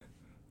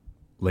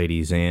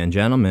Ladies and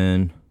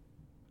gentlemen,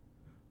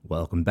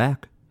 welcome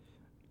back.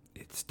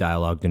 It's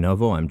Dialogue De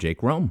Novo. I'm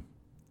Jake Rome.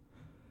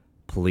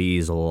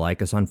 Please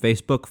like us on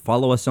Facebook,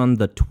 follow us on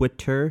the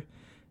Twitter,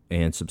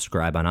 and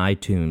subscribe on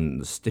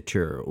iTunes,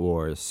 Stitcher,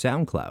 or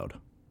SoundCloud.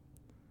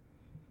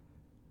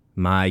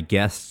 My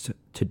guests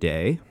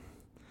today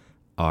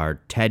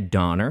are Ted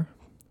Donner.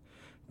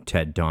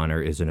 Ted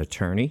Donner is an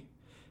attorney.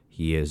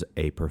 He is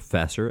a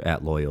professor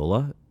at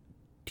Loyola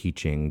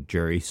teaching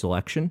jury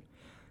selection,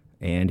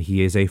 and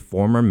he is a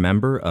former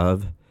member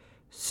of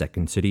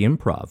Second City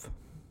Improv.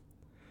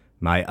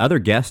 My other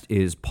guest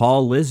is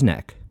Paul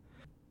Lisnek.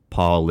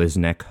 Paul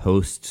Lisnek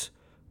hosts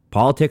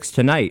Politics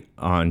Tonight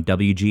on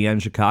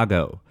WGN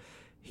Chicago.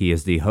 He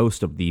is the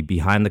host of the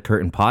Behind the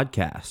Curtain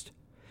podcast.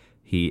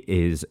 He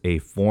is a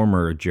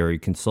former jury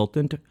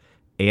consultant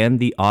and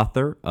the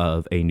author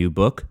of a new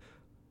book,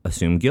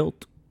 Assume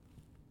Guilt.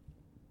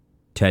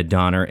 Ted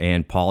Donner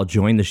and Paul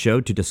joined the show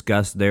to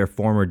discuss their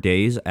former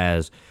days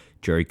as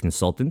jury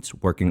consultants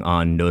working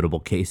on notable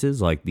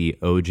cases like the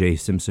O.J.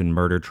 Simpson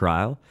murder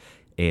trial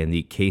and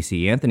the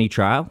Casey Anthony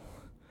trial,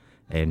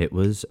 and it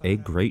was a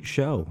great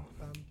show.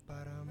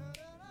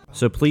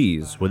 So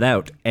please,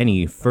 without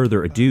any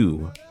further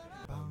ado,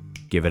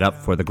 give it up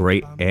for the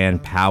great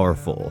and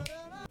powerful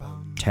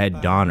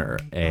Ted Donner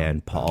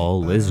and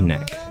Paul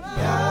Lisnek.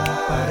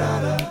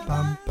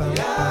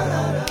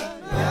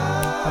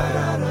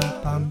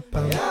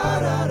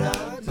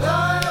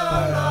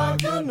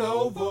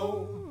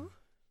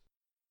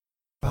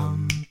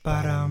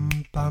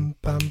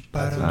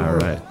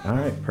 All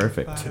right,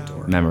 perfect.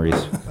 Memories.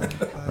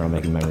 We're all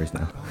making memories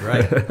now.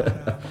 Right.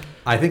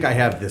 I think I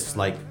have this,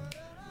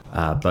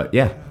 but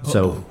yeah,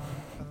 so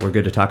we're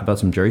good to talk about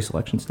some jury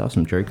selection stuff,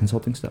 some jury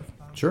consulting stuff.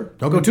 Sure.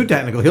 Don't go too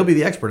technical. He'll be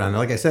the expert on it.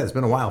 Like I said, it's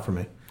been a while for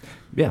me.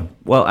 Yeah.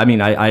 Well, I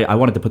mean, I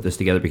wanted to put this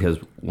together because,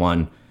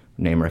 one,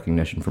 name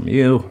recognition from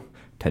you,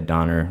 Ted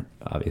Donner,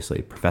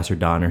 obviously, Professor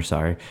Donner,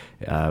 sorry.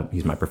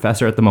 He's my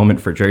professor at the moment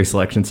for jury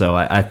selection, so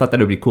I thought that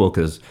would be cool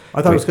because...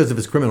 I thought it was because of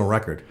his criminal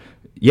record.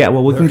 Yeah,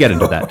 well, we can get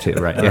into that too,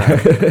 right? Yeah.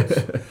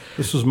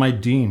 This was my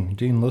dean.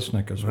 Dean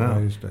Lisnek is what I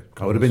used to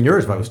call. It would have been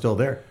yours if I was still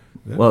there.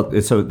 Yeah.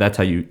 Well, so that's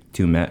how you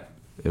two met.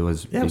 It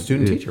was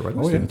student-teacher,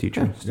 wasn't it?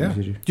 Student-teacher. Yeah.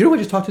 Do you know who I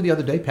just talked to the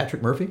other day?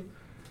 Patrick Murphy.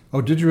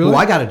 Oh, did you really? Well,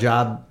 I got a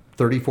job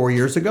 34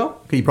 years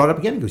ago. He brought it up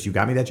again. He goes, you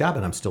got me that job,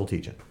 and I'm still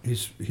teaching.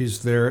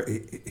 He's there.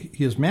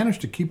 He has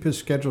managed to keep his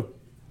schedule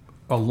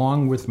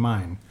along with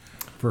mine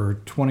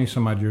for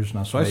 20-some-odd years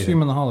now. So I see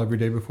him in the hall every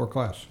day before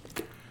class.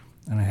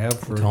 And I have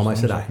for as long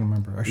as I can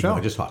remember. I shall.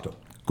 I just talked to him.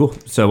 Cool.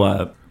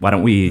 So why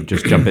don't we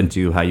just jump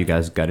into how you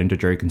guys got into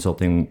jury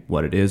consulting,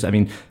 what it is. I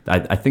mean,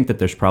 I think that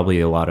there's probably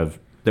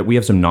that we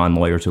have some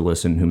non-lawyers who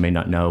listen who may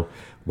not know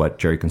what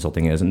jury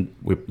consulting is, and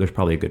there's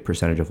probably a good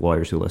percentage of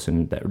lawyers who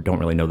listen that don't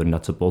really know the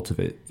nuts and bolts of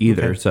it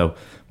either. Okay. So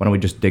why don't we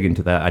just dig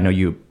into that? I know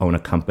you own a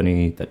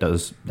company that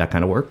does that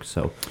kind of work,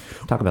 so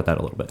talk about that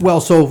a little bit. Well,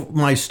 so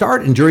my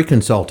start in jury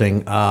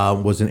consulting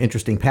was an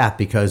interesting path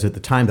because at the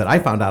time that I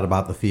found out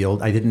about the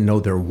field, I didn't know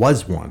there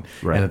was one.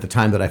 Right. And at the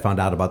time that I found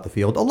out about the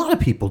field, a lot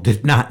of people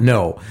did not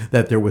know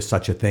that there was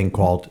such a thing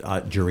called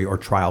jury or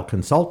trial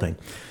consulting.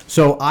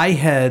 So I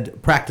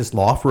had practiced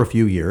law for a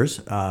few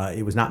years.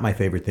 It was not my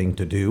favorite thing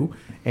to do.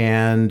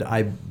 And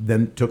I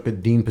then took a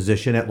dean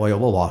position at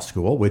Loyola Law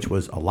School, which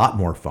was a lot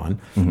more fun.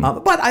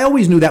 Mm-hmm. But I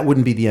always knew that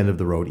wouldn't be the end of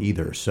the road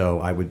either. So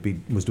I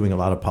was doing a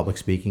lot of public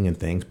speaking and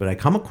things. But I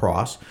come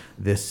across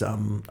this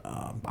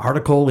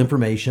article,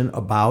 information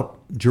about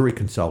jury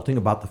consulting,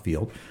 about the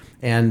field.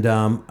 And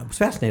I was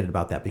fascinated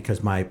about that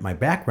because my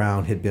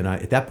background had been,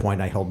 at that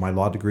point, I held my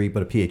law degree,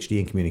 but a PhD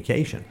in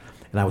communication.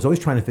 And I was always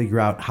trying to figure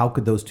out how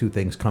could those two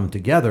things come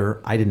together.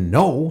 I didn't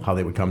know how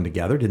they would come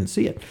together, didn't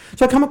see it.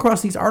 So I come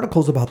across these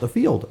articles about the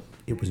field.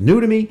 It was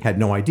new to me, had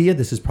no idea.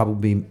 This is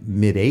probably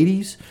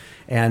mid-'80s.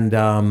 And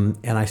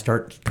I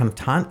start kind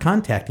of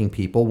contacting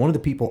people. One of the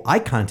people I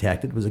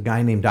contacted was a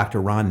guy named Dr.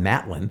 Ron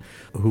Matlin,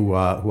 who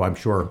I'm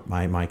sure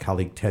my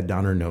colleague Ted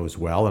Donner knows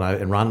well.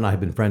 And Ron and I have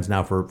been friends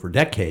now for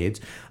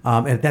decades.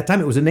 And at that time,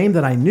 it was a name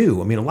that I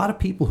knew. I mean, a lot of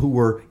people who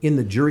were in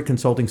the Jury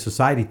Consulting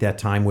Society at that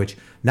time, which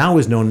now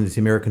is known as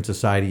the American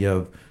Society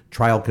of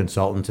Trial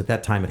Consultants. At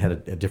that time, it had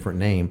a different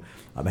name.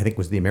 I think it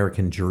was the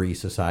American Jury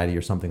Society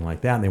or something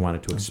like that, and they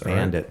wanted to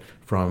expand it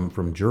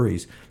from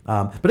juries.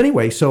 But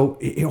anyway, so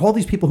all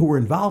these people who were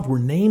involved were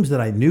names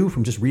that I knew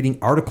from just reading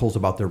articles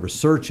about their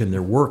research and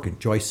their work, and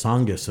Joyce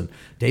Songus and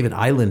David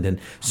Island. And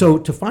so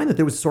to find that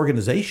there was this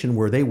organization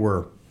where they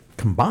were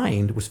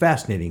combined was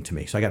fascinating to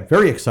me. So I got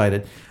very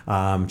excited,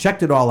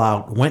 checked it all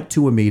out, went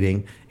to a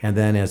meeting, and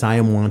then, as I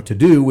am wont to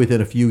do, within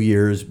a few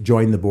years,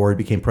 joined the board,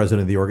 became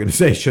president of the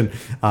organization.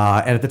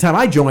 And at the time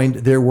I joined,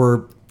 there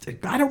were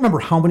I don't remember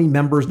how many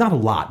members, not a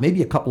lot,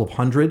 maybe a couple of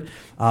hundred.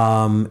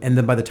 And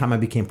then by the time I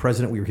became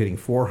president, we were hitting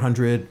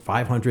 400,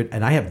 500,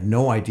 and I have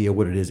no idea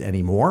what it is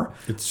anymore.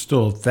 It's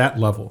still at that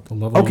level. The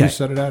level you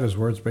set it at is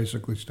where it's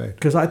basically stayed.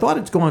 Because I thought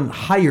it's gone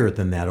higher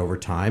than that over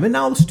time. And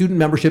now the student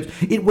memberships,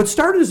 what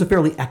started as a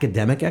fairly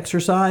academic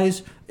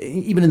exercise,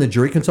 even in the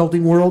jury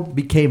consulting world,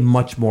 became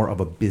much more of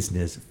a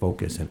business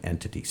focus and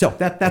entity. So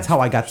that's how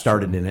I got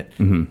started in it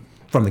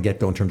from the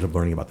get-go in terms of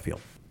learning about the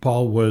field.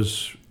 Paul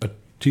was a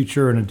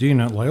teacher and a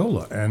dean at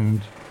Loyola, and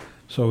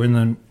so in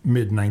the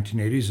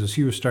mid-1980s, as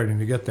he was starting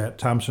to get that,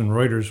 Thomson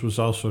Reuters was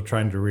also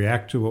trying to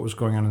react to what was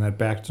going on in that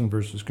Baxton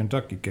versus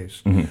Kentucky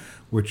case,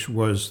 which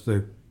was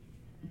the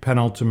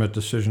penultimate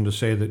decision to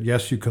say that,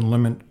 yes, you can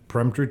limit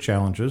peremptory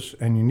challenges,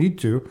 and you need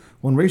to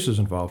when race is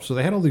involved. So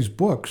they had all these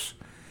books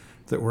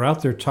that were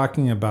out there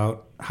talking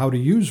about how to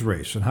use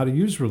race and how to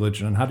use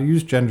religion and how to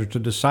use gender to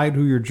decide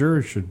who your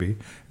jurors should be,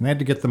 and they had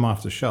to get them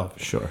off the shelf.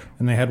 Sure.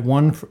 And they had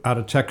one out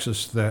of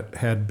Texas that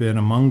had been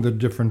among the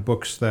different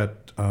books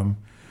that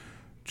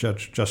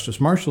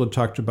Justice Marshall had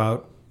talked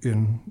about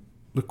in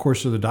the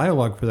course of the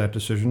dialogue for that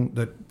decision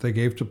that they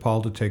gave to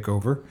Paul to take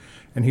over,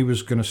 and he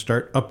was going to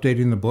start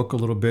updating the book a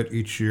little bit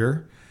each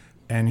year,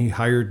 and he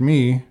hired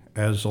me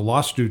as a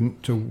law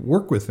student to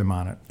work with him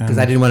on it. Because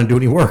I didn't want to do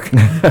any work.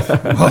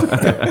 Well,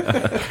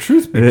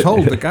 truth be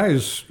told, the guy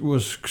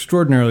was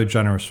extraordinarily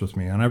generous with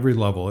me on every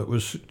level. It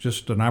was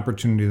just an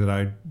opportunity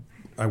that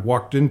I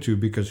walked into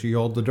because he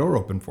held the door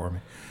open for me.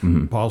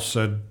 Paul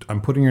said,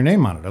 I'm putting your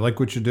name on it. I like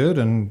what you did.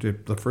 And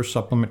the first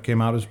supplement came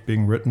out as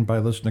being written by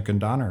Lisnek and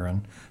Donner.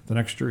 And the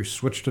next year he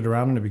switched it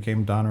around and it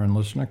became Donner and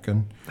Lisnek.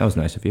 And that was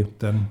nice of you.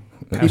 Then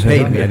he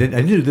paid me. I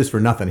didn't do this for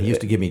nothing. He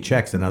used to give me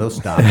checks, and now those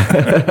stopped.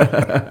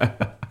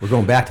 We're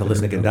going back to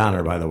Lisnek and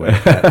Donner, by the way.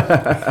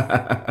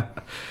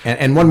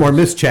 And one more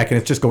missed check, and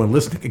it's just going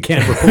Lisnek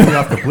again. We're pulling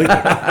off completely.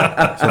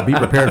 So be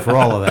prepared for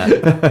all of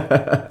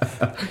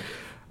that.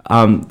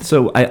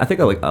 So I think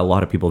like a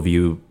lot of people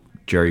view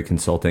jury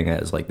consulting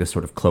as like this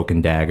sort of cloak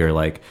and dagger,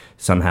 like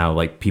somehow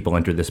like people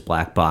enter this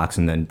black box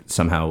and then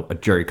somehow a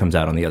jury comes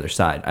out on the other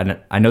side.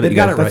 I know that you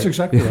got it right. That's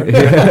exactly right.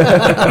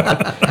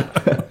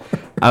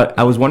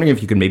 I was wondering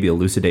if you could maybe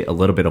elucidate a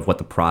little bit of what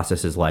the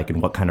process is like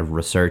and what kind of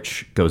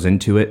research goes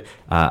into it.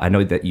 I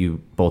know that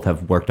you both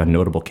have worked on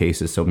notable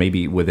cases, so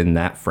maybe within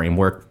that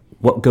framework,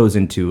 what goes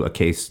into a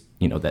case,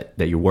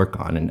 that you work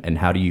on, and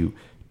how do you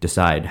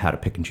decide how to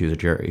pick and choose a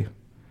jury?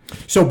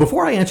 So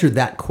before I answer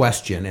that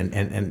question,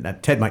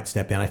 and Ted might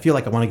step in, I feel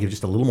like I want to give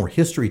just a little more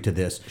history to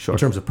this in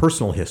terms of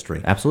personal history.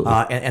 Absolutely.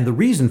 And the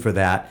reason for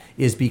that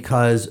is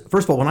because,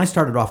 first of all, when I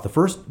started off, the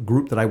first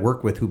group that I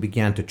worked with who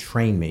began to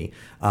train me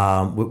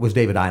was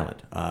David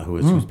Island,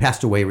 who's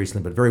passed away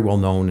recently, but very well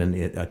known, and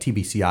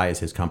TBCI is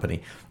his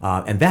company.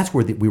 And that's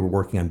where we were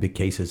working on big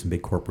cases and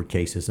big corporate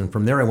cases. And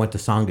from there, I went to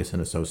Songus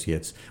and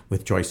Associates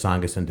with Joyce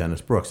Songus and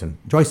Dennis Brooks. And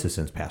Joyce has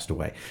since passed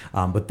away.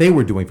 But they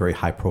were doing very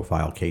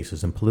high-profile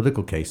cases and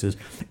political cases.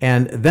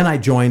 And then I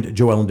joined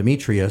Joel and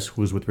Demetrius,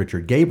 who was with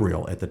Richard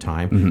Gabriel at the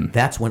time.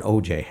 That's when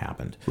OJ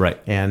happened. Right.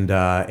 And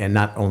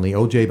not only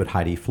OJ, but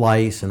Heidi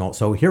Fleiss. And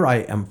also here I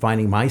am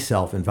finding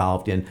myself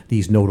involved in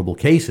these notable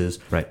cases,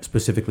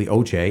 specifically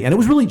OJ. And it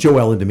was really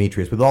Joel and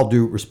Demetrius, with all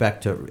due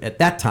respect to, at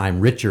that time,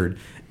 Richard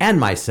and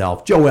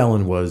myself. Joe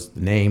Ellen was the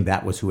name.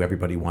 That was who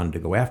everybody wanted to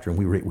go after, and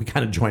we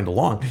kind of joined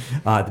along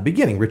at the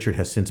beginning. Richard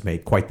has since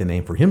made quite the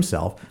name for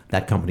himself,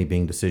 that company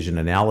being Decision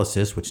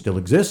Analysis, which still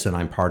exists, and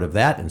I'm part of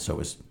that, and so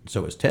is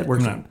Ted.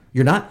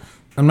 You're not?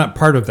 I'm not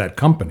part of that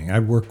company. I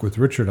work with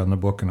Richard on the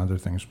book and other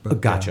things. But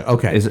gotcha.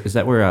 Okay. Is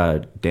that where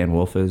Dan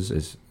Wolfe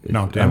is?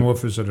 No, Dan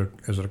Wolfe is at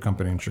a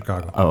company in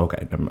Chicago. Oh,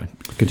 okay. Never mind.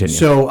 Continue.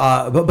 So,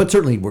 but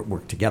certainly we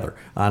work together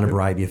on a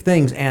variety of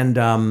things, and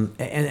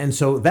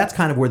so that's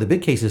kind of where the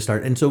big cases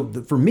start. And so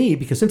for me,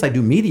 because since I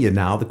do media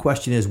now, the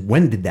question is,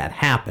 when did that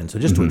happen? So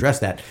just to address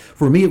that,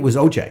 for me it was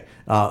OJ.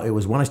 It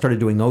was when I started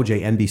doing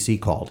OJ.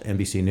 NBC called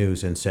NBC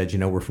News and said,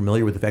 we're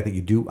familiar with the fact that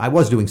you do. I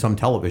was doing some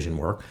television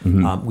work.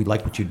 We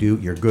like what you do.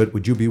 You're good.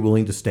 Would you be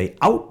willing to stay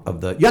out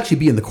of you actually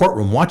be in the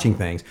courtroom watching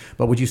things,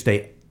 but would you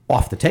stay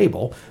off the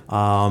table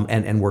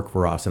and work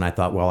for us? And I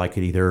thought, well, I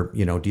could either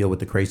deal with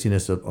the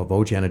craziness of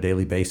OJ on a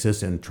daily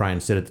basis and try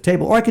and sit at the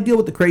table, or I could deal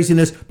with the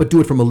craziness but do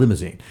it from a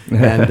limousine.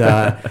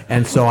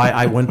 And so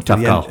I went to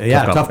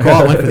tough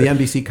call. I went for the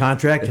NBC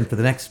contract, and for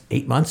the next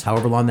 8 months,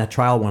 however long that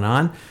trial went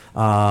on,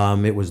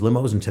 it was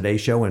limos and Today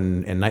Show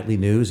and nightly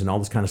news and all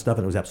this kind of stuff,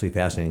 and it was absolutely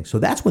fascinating. So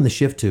that's when the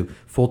shift to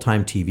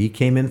full-time TV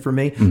came in for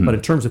me. But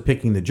in terms of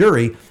picking the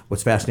jury,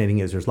 what's fascinating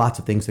is there's lots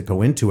of things that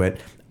go into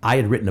it. I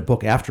had written a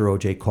book after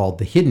OJ called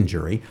The Hidden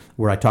Jury,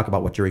 where I talk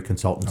about what jury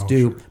consultants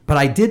do. Sure. But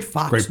I did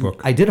Fox. Great book.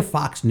 I did a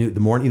Fox News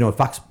the morning,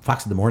 Fox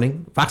in the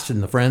morning, Fox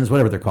and the Friends,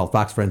 whatever they're called,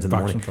 Fox Friends in the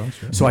morning. Friends,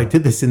 yeah. So I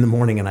did this in the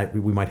morning,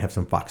 and we might have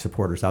some Fox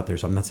supporters out there,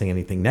 so I'm not saying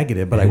anything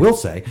negative, but I will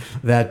say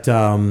that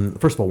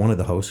first of all, one of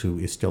the hosts, who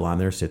is still on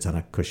there, sits on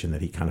a cushion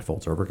that he kind of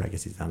folds over. I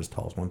guess he's not as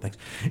tall as one thinks.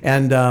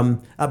 And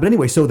but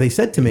anyway, so they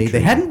said to me, they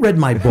hadn't read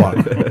my book.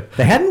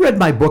 They hadn't read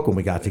my book when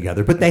we got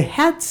together, but they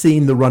had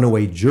seen The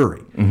Runaway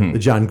Jury, the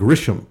John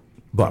Grisham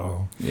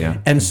book. Yeah.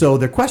 And so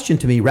their question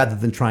to me, rather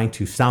than trying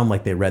to sound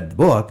like they read the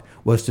book,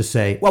 was to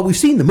say, well, we've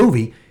seen the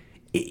movie.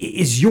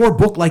 Is your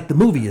book like the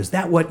movie? Is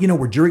that what,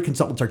 where jury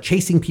consultants are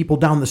chasing people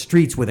down the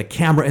streets with a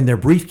camera in their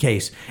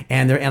briefcase?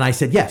 And I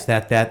said, yes,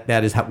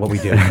 that is what we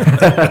do.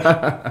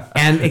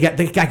 And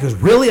the guy goes,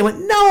 really? I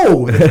went,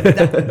 no,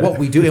 that's what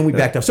we do. And we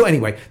backed up. So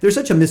anyway, there's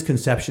such a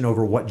misconception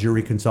over what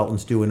jury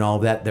consultants do and all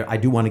of that. I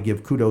do want to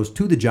give kudos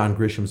to the John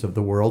Grishams of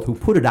the world who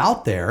put it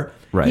out there.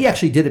 Right. He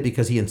actually did it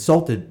because he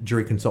insulted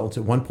jury consultants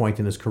at one point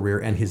in his career,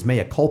 and his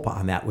mea culpa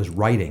on that was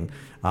writing.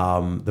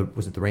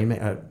 Was it the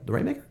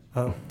Rainmaker?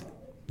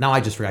 Now I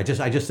just forgot.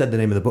 I just said the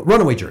name of the book.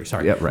 Runaway Jury.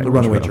 Sorry. Yeah, right. The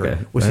Runaway Jury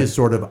okay. was his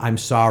sort of, I'm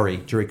sorry,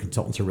 jury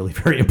consultants are really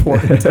very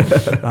important.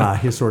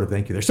 His sort of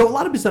thank you there. So a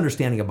lot of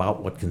misunderstanding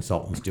about what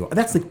consultants do.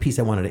 That's the piece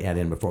I wanted to add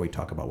in before we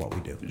talk about what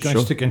we do. Can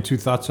I stick in two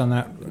thoughts on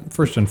that?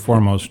 First and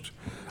foremost,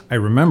 I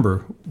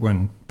remember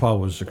when Paul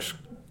was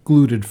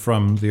excluded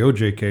from the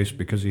OJ case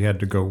because he had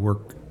to go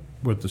work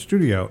with the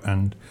studio,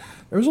 and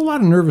there was a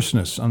lot of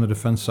nervousness on the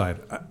defense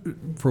side.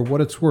 For what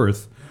it's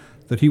worth,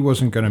 that he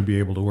wasn't going to be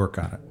able to work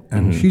on it.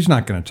 And she's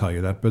not going to tell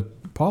you that,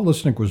 but Paul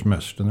Lisnek was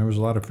missed, and there was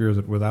a lot of fear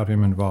that without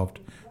him involved,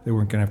 they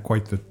weren't going to have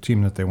quite the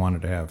team that they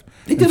wanted to have.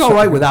 They did all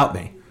right without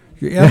me.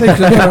 Yeah, they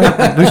did,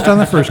 at least on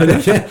the first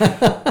case.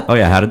 Oh,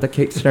 yeah. How did the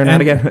case turn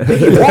out again? I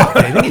think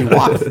he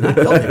walked. Not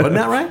guilty. Wasn't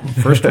that right?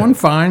 First one,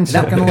 fine.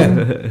 Second one.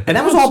 And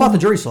that was all about the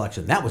jury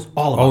selection. That was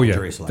all about the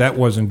jury selection. That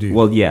was indeed.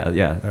 Well, yeah.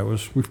 That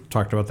was. We've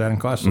talked about that in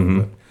class a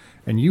little bit.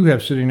 And you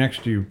have sitting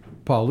next to you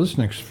Paul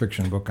Lisnek's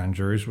fiction book on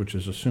juries, which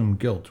is Assumed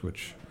Guilt,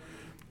 which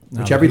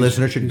every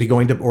listener should be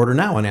going to order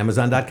now on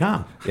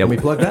Amazon.com. Yeah, Can we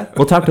plug that?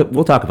 We'll talk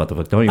about the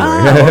book. Don't you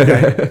worry. Oh,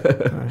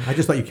 okay. I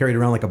just thought you carried it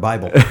around like a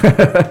Bible.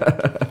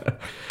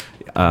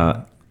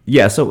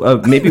 Yeah.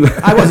 So maybe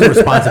I wasn't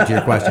responsive to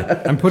your question.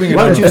 I'm putting it.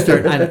 Why don't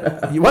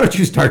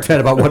you start, Ted,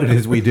 about what it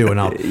is we do, and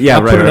I'll put it on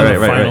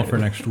the final for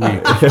next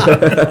week.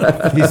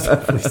 please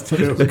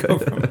do. Go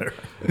from there.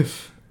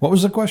 What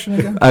was the question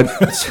again?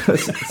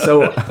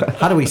 So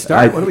how do we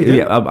start? What do we do?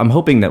 Yeah, I'm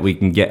hoping that we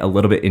can get a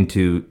little bit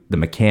into the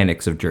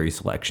mechanics of jury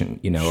selection.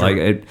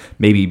 Sure.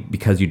 Maybe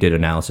because you did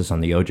analysis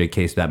on the OJ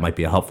case, that might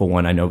be a helpful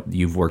one. I know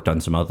you've worked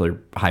on some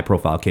other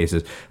high-profile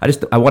cases.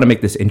 I want to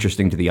make this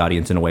interesting to the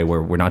audience in a way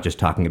where we're not just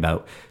talking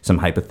about some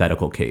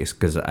hypothetical case,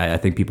 because I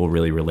think people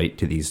really relate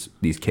to these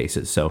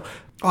cases. So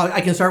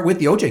I can start with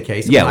the OJ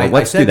case. Yeah,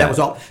 let's do that. Was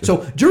all.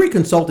 So jury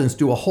consultants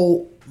do a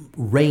whole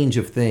range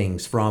of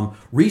things, from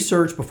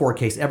research before a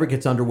case ever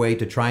gets underway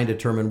to try and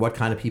determine what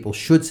kind of people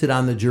should sit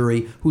on the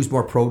jury, who's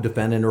more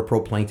pro-defendant or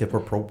pro-plaintiff or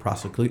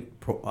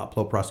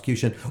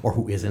pro-prosecution, or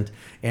who isn't,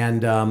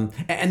 and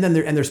then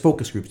there's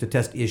focus groups to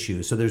test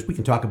issues. So we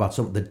can talk about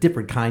some of the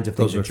different kinds of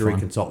things that jury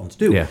consultants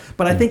do. Yeah.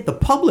 But I think the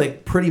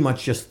public pretty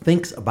much just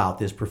thinks about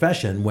this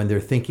profession when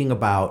they're thinking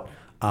about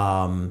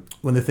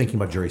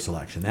jury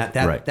selection.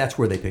 That's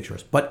where they picture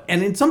us.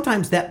 And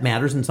sometimes that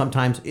matters, and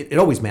sometimes it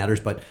always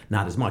matters, but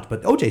not as much.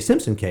 But the O.J.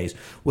 Simpson case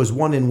was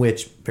one in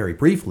which, very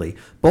briefly,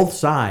 both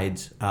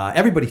sides,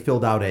 everybody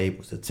filled out a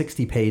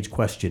 60-page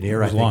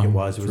questionnaire. I think it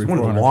was. It was one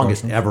of the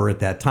longest ever at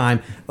that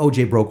time.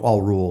 O.J. broke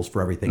all rules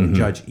for everything. And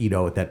Judge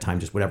Ito at that time,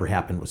 just whatever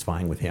happened was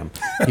fine with him.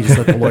 He just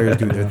let the lawyers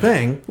do their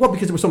thing. Well,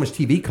 because there was so much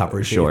TV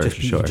coverage. Sure.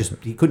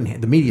 He couldn't.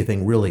 The media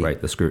thing really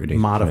the scrutiny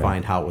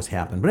modifying how it was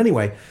happening. But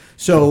anyway,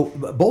 so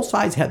both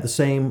sides had the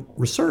same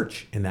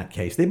research in that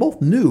case. They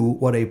both knew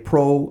what a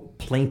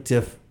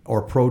pro-plaintiff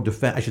or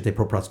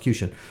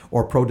pro-prosecution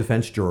or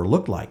pro-defense juror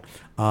looked like.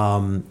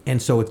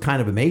 And so it's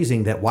kind of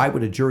amazing that why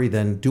would a jury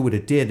then do what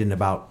it did in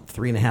about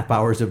 3.5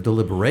 hours of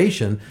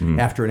deliberation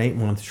after an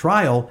 8-month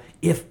trial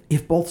if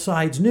both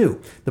sides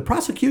knew? The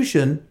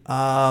prosecution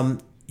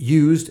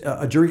used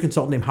a jury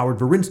consultant named Howard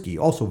Verinsky,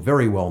 also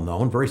very well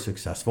known, very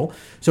successful.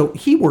 So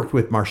he worked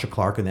with Marcia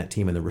Clark and that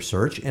team in the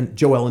research, and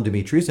Joellen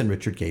Demetrius and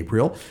Richard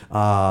Gabriel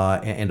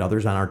and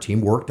others on our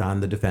team worked on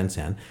the defense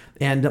end.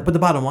 But the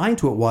bottom line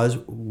to it was,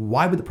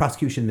 why would the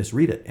prosecution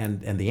misread it?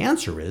 And the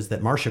answer is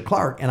that Marcia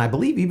Clark, and I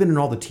believe even in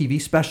all the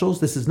TV specials,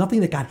 this is nothing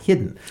that got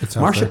hidden.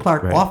 Marcia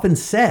Clark often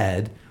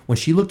said, when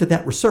she looked at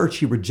that research,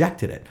 she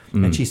rejected it.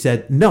 And she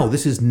said, no,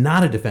 this is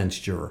not a defense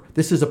juror.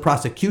 This is a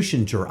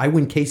prosecution juror. I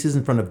win cases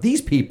in front of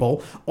these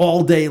people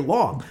all day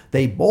long.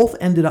 They both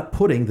ended up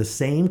putting the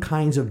same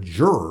kinds of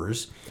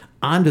jurors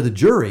onto the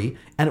jury,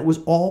 and it was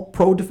all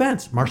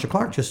pro-defense. Marcia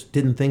Clark just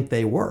didn't think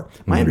they were.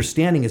 My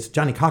understanding is,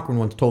 Johnny Cochran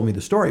once told me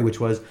the story, which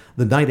was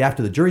the night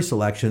after the jury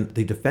selection,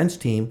 the defense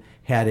team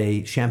had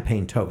a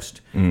champagne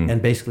toast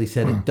and basically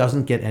said, it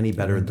doesn't get any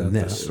better than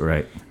this.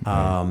 Right.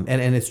 And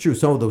it's true.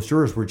 Some of those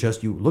jurors were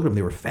just, you look at them,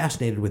 they were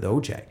fascinated with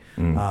OJ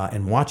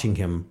and watching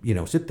him,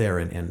 sit there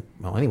and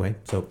well, anyway,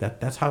 so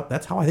that's how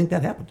I think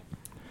that happened.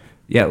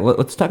 Yeah,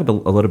 let's talk a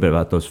little bit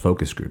about those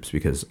focus groups,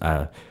 because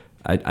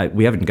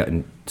we haven't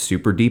gotten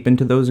super deep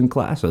into those in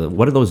class. So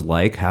what are those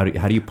like? How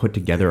do you put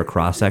together a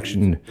cross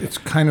section? It's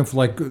kind of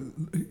like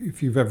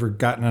if you've ever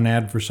gotten an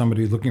ad for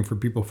somebody looking for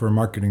people for a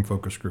marketing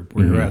focus group,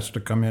 where you're asked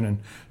to come in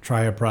and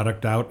try a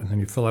product out, and then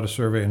you fill out a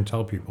survey and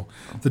tell people.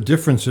 The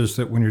difference is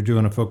that when you're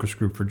doing a focus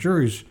group for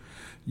juries,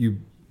 you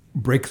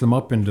break them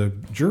up into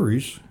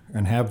juries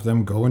and have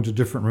them go into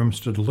different rooms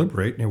to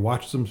deliberate, and you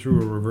watch them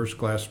through a reverse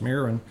glass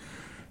mirror and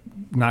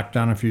knock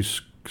down a few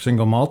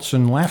single malts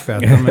and laugh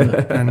at them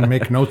and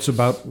make notes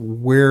about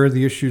where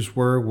the issues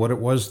were, what it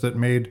was that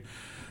made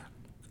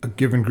a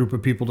given group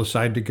of people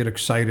decide to get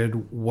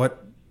excited,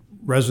 what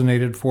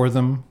resonated for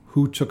them,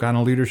 who took on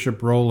a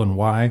leadership role and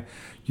why.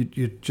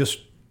 You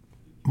just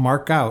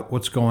mark out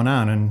what's going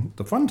on. And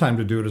the fun time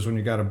to do it is when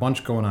you got a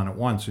bunch going on at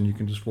once and you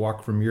can just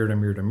walk from mirror to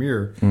mirror to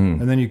mirror.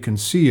 And then you can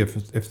see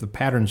if the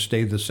pattern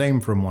stayed the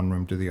same from one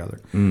room to the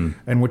other.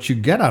 And what you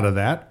get out of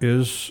that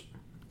is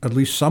at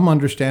least some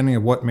understanding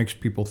of what makes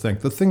people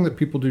think. The thing that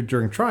people do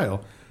during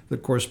trial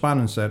that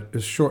correspondence that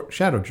is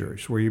shadow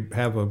juries, where you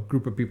have a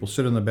group of people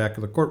sit in the back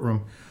of the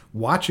courtroom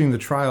watching the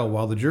trial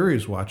while the jury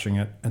is watching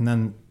it, and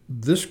then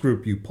this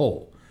group you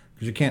poll,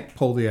 because you can't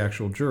poll the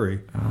actual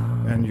jury,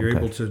 and you're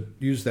able to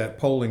use that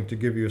polling to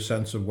give you a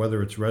sense of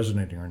whether it's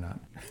resonating or not.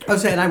 I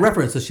was saying, I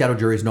referenced the shadow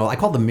juries. No, I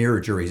call them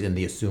mirror juries in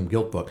the assumed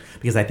guilt book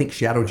because I think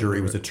shadow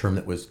jury was a term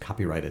that was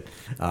copyrighted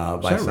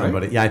by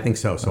somebody. Right? Yeah, I think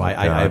so. So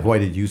I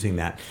avoided using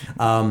that.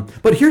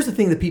 But here's the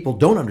thing that people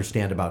don't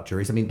understand about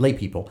juries. I mean, lay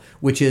people,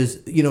 which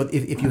is,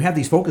 if you have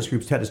these focus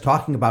groups, Ted is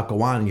talking about,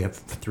 go on, and you have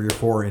 3 or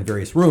 4 in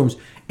various rooms,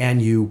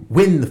 and you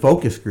win the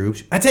focus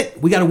groups, that's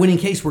it. We got a winning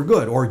case, we're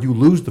good. Or you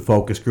lose the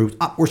focus groups,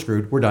 we're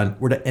screwed, we're done.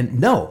 And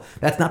no,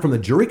 that's not from the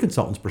jury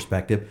consultant's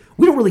perspective.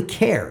 We don't really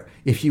care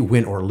if you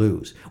win or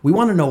lose. We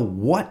want to know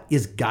what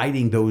is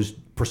guiding those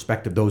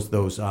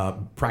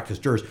practice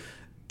jurors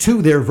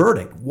to their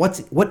verdict.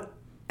 What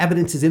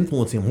evidence is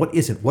influencing them? What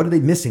isn't? What are they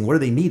missing? What are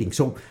they needing?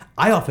 So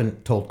I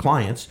often told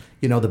clients,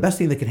 the best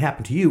thing that could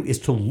happen to you is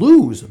to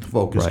lose the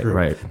focus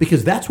group,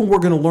 because that's when we're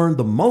going to learn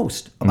the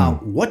most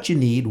about what you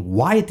need,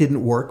 why it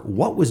didn't work,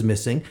 what was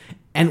missing,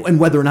 and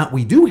whether or not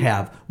we do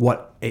have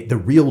what the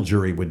real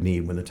jury would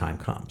need when the time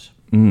comes.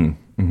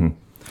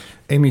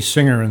 Amy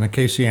Singer in the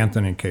Casey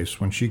Anthony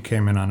case, when she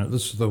came in on it,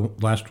 this is the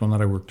last one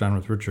that I worked on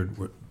with Richard,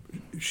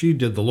 she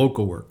did the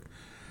local work,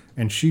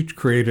 and she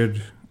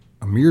created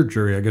a mirror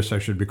jury, I guess I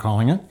should be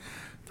calling it,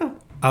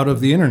 out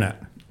of the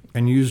internet,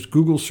 and used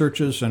Google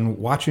searches and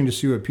watching to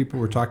see what people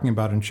were talking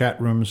about in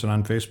chat rooms and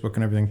on Facebook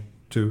and everything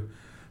to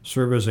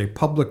serve as a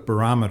public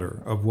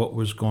barometer of what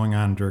was going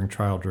on during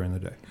trial during the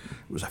day.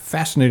 It was a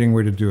fascinating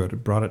way to do it.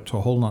 It brought it to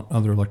a whole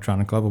other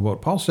electronic level. But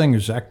what Paul's saying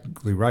is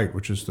exactly right,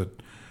 which is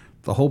that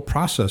the whole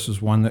process is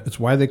one that, it's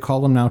why they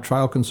call them now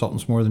trial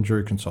consultants more than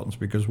jury consultants,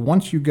 because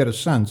once you get a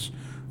sense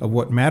of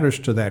what matters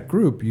to that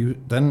group,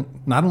 you then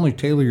not only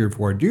tailor your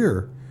voir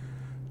dire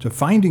to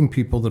finding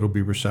people that will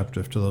be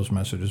receptive to those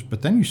messages,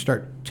 but then you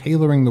start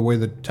tailoring the way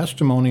the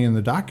testimony and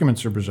the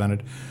documents are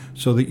presented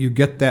so that you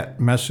get that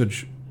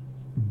message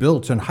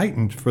built and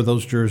heightened for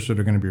those jurors that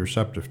are going to be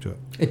receptive to it.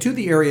 And to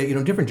the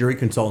area, different jury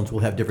consultants will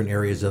have different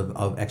areas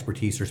of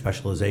expertise or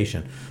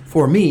specialization.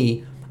 For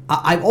me,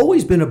 I've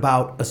always been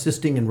about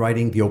assisting in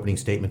writing the opening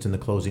statements and the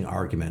closing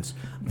arguments.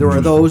 There are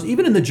those,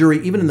 even in the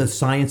jury, even in the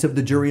science of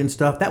the jury and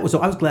stuff, I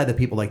was glad that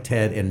people like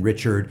Ted and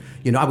Richard,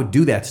 I would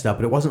do that stuff,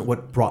 but it wasn't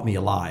what brought me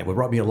alive. What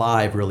brought me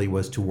alive really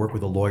was to work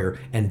with a lawyer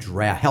and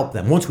help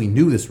them. Once we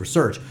knew this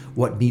research,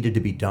 what needed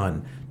to be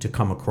done to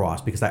come across,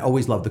 because I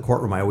always loved the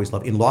courtroom.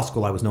 In law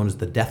school, I was known as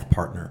the death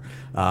partner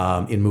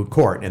in moot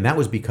court, and that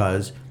was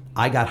because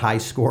I got the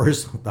highest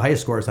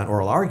scores on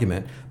oral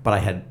argument, but I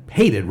had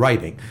hated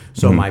writing.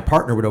 So my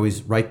partner would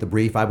always write the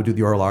brief. I would do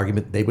the oral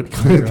argument. They would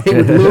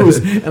lose,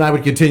 and I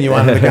would continue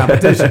on in the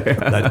competition.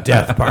 The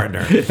death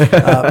partner.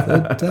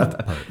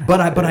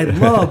 But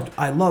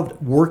I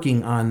loved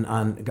working on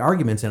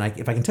arguments. And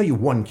if I can tell you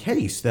one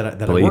case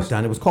that I worked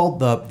on, it was called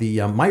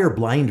the Meyer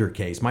Blinder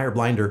case. Meyer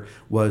Blinder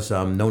was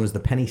known as the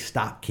penny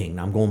stock king.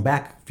 Now, I'm going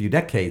back a few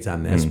decades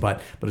on this,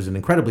 but it was an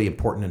incredibly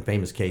important and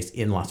famous case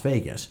in Las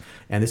Vegas.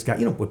 And this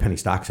guy, what penny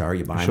stocks are,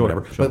 you buy them,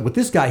 whatever. Sure. But what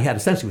this guy had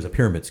essentially was a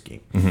pyramid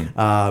scheme.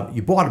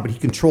 You bought it, but he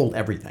controlled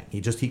everything.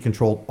 He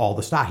controlled all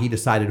the stock. He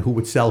decided who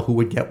would sell, who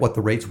would get, what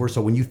the rates were.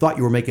 So when you thought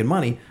you were making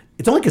money,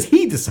 it's only because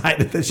he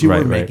decided that you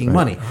were making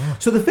money.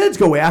 So the feds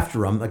go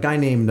after him. A guy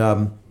named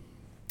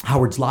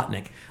Howard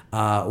Zlotnick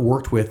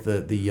worked with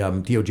the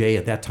DOJ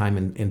at that time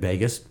in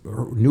Vegas,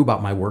 knew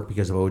about my work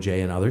because of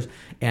OJ and others,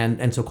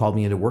 and so called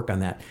me in to work on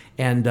that.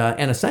 And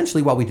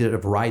essentially, while we did a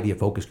variety of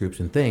focus groups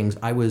and things,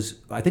 I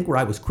think where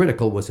I was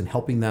critical was in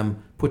helping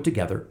them put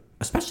together,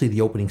 especially the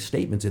opening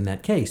statements in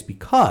that case,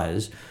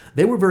 because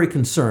they were very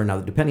concerned.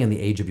 Now, depending on the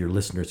age of your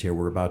listeners here,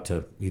 we're about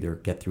to either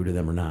get through to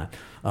them or not.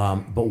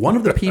 But one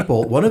of the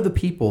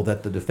people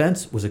that the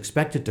defense was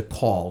expected to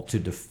call to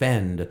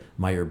defend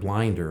Meyer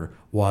Blinder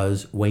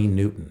was Wayne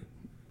Newton.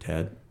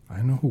 Ted?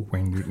 I know who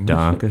Wayne Newton is.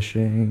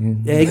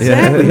 Dankeschön.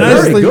 Exactly.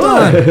 Nicely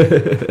Very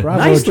good. Bravo,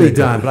 Nicely Jacob.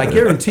 done. But I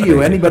guarantee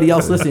you, anybody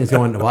else listening is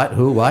going, what?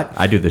 Who? What?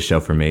 I do the show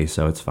for me,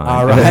 so it's fine.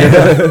 All right.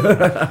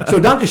 So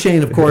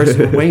Dankeschön, of course,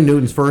 Wayne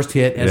Newton's first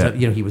hit.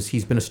 As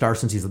he's been a star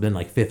since he's been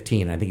like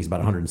 15. I think he's about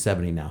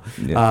 170 now.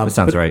 Yeah, that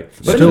sounds right.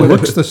 Still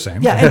looks the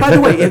same. Yeah, and by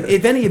the way,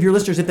 if any of your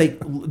listeners, if they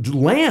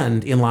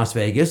land in Las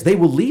Vegas, they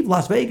will leave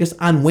Las Vegas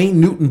on Wayne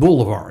Newton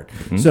Boulevard.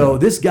 Mm-hmm. So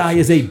this guy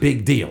is a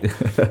big deal.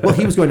 Well,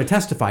 he was going to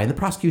testify, and the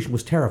prosecution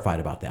was terrified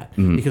about that.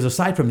 Because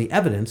aside from the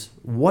evidence,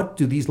 what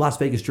do these Las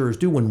Vegas jurors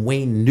do when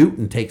Wayne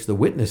Newton takes the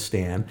witness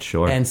stand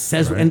and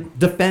says and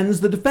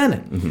defends the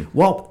defendant?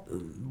 Well,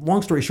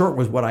 long story short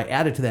was what I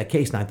added to that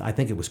case, and I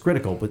think it was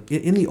critical. But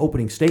in the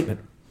opening statement,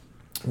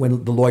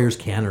 when the lawyers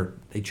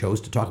they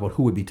chose to talk about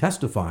who would be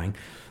testifying,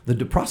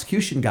 the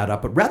prosecution got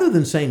up, but rather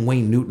than saying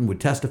Wayne Newton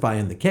would testify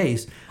in the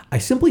case, I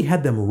simply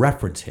had them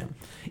reference him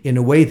in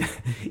a way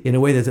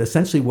that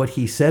essentially what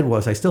he said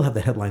was, I still have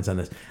the headlines on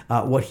this,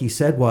 what he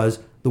said was,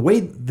 the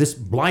way this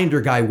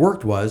blinder guy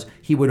worked was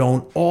he would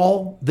own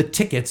all the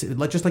tickets,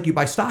 just like you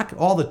buy stock,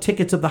 all the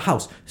tickets of the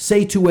house,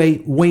 say to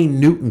a Wayne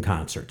Newton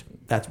concert.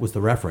 That was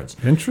the reference.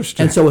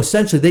 Interesting. And so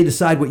essentially they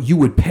decide what you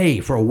would pay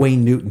for a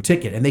Wayne Newton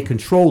ticket, and they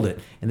controlled it.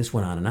 And this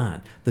went on and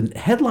on. The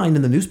headline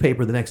in the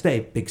newspaper the next day,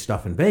 big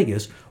stuff in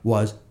Vegas,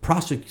 was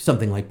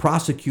something like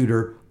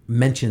prosecutor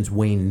mentions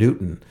Wayne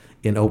Newton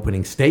in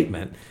opening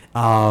statement,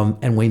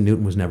 and Wayne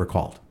Newton was never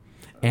called.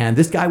 And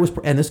this guy was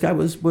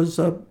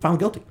found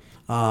guilty.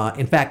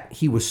 In fact,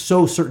 he was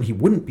so certain he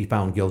wouldn't be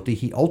found guilty,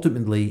 he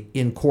ultimately,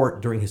 in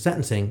court during his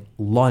sentencing,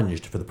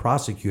 lunged for the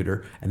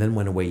prosecutor and then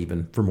went away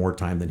even for more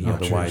time than he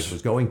otherwise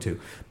was going to.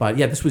 But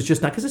yeah, this was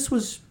just not, because this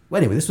was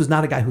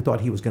not a guy who thought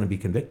he was going to be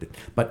convicted.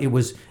 But it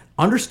was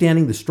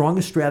understanding the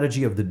strongest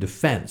strategy of the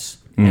defense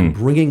and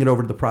bringing it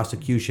over to the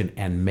prosecution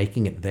and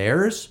making it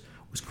theirs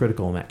was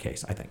critical in that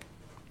case, I think.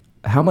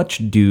 How much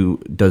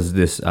does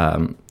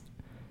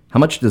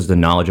the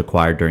knowledge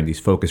acquired during these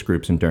focus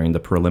groups and during the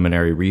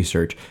preliminary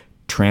research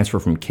transfer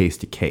from case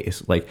to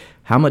case? Like,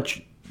 how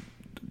much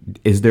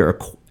is there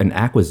an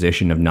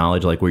acquisition of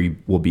knowledge, like where you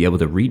will be able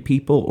to read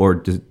people, or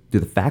do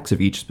the facts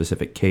of each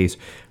specific case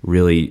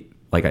really,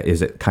 like,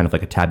 is it kind of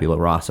like a tabula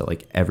rasa,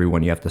 like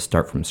everyone you have to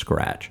start from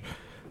scratch?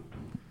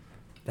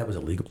 That was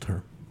a legal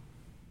term.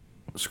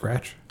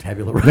 Scratch?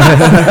 Tabula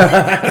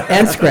rasa.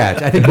 And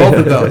scratch. I think both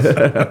of those.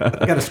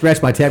 I got to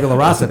scratch my tabula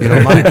rasa if you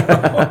don't mind.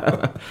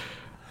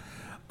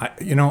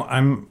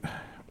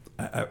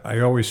 I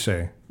always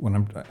say,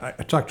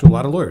 I talk to a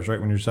lot of lawyers, right,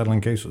 when you're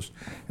settling cases,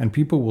 and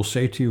people will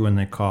say to you when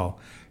they call,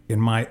 in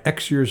my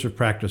X years of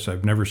practice,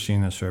 I've never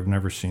seen this or I've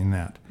never seen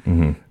that.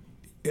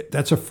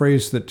 That's a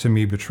phrase that to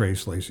me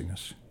betrays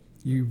laziness.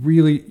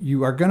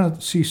 You are going to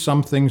see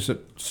some things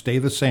that stay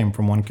the same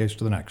from one case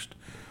to the next.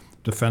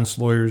 Defense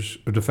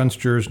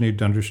jurors need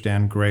to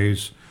understand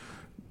grays,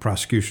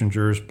 prosecution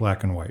jurors,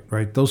 black and white,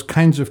 right? Those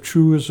kinds of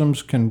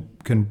truisms can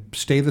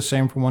stay the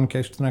same from one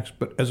case to the next,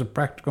 but as a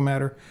practical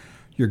matter,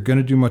 you're going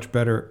to do much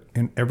better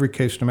in every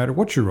case, no matter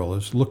what your role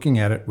is, looking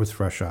at it with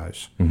fresh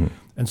eyes.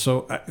 And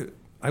so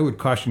I would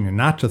caution you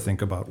not to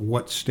think about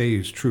what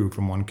stays true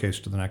from one case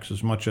to the next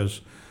as much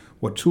as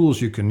what tools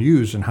you can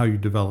use and how you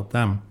develop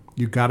them.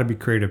 You got to be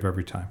creative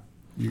every time.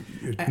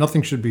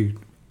 Nothing should be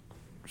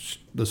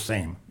the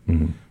same.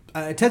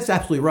 Ted's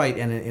absolutely right.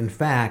 And in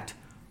fact,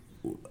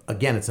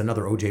 again, it's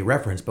another OJ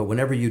reference, but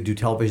whenever you do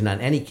television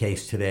on any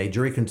case today,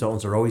 jury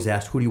consultants are always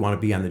asked, who do you want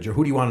to be on the jury?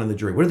 Who do you want on the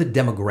jury? What are the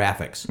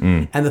demographics?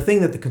 And the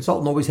thing that the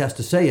consultant always has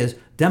to say is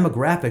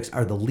demographics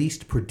are the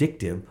least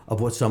predictive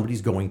of what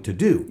somebody's going to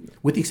do,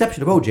 with the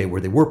exception of OJ,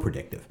 where they were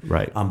predictive.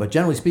 Right. But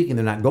generally speaking,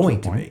 they're not going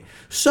to be.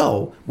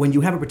 So when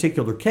you have a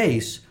particular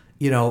case,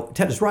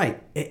 Ted is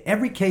right.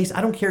 Every case,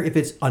 I don't care if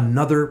it's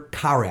another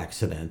car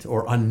accident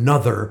or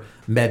another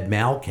med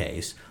mal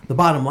case. The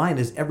bottom line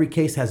is every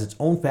case has its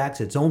own facts,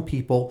 its own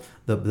people.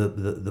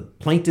 The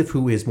plaintiff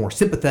who is more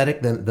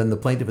sympathetic than the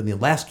plaintiff in the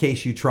last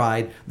case you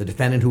tried, the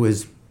defendant who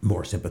is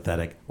more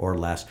sympathetic or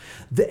less.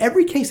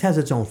 Every case has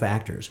its own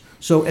factors.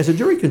 So as a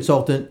jury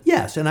consultant,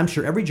 yes, and I'm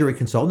sure every jury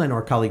consultant, I know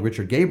our colleague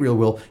Richard Gabriel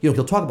will,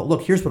 he'll talk about,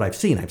 look, here's what I've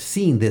seen. I've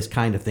seen this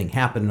kind of thing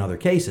happen in other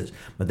cases,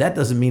 but that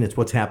doesn't mean it's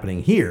what's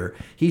happening here.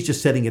 He's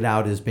just setting it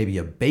out as maybe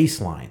a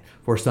baseline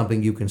for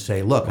something you can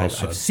say, look,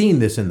 I've seen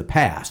this in the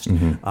past,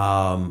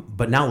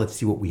 but now let's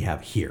see what we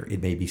have here.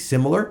 It may be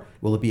similar.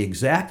 Will it be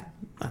exact?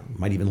 It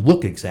might even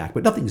look exact,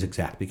 but nothing's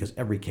exact because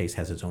every case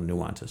has its own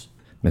nuances.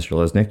 Mr.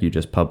 Lisnek, you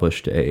just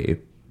published a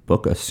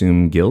book,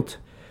 Assume Guilt.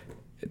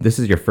 This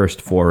is your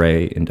first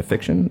foray into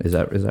fiction, is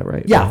that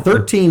right? Yeah,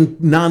 13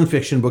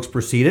 nonfiction books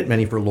preceded,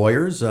 many for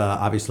lawyers,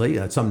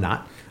 obviously, some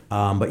not.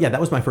 But yeah, that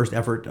was my first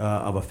effort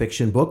of a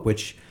fiction book,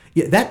 which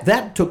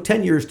that took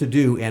 10 years to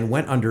do and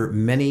went under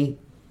many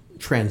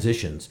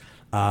transitions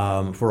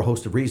for a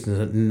host of reasons,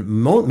 and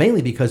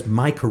mainly because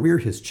my career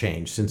has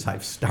changed since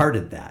I've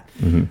started that.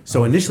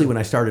 So initially when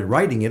I started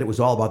writing it, it was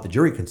all about the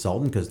jury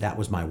consultant because that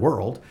was my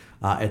world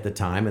at the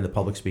time and the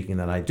public speaking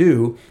that I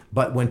do.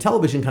 But when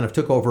television kind of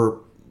took over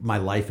my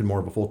life in more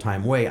of a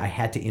full-time way, I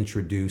had to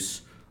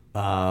introduce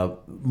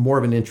more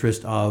of an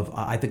interest of,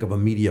 I think, of a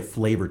media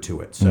flavor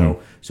to it. So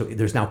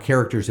there's now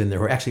characters in there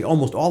who are actually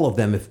almost all of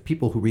them, if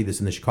people who read this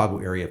in the Chicago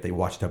area, if they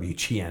watch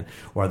WGN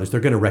or others, they're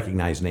going to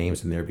recognize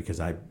names in there because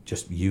I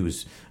just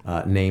use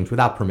names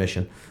without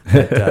permission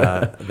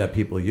that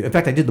people use. In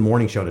fact, I did the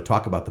morning show to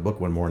talk about the book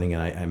one morning,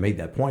 and I made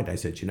that point. I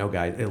said,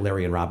 guys,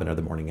 Larry and Robin are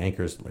the morning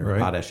anchors, Larry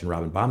Potash and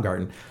Robin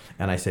Baumgarten.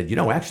 And I said,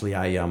 actually,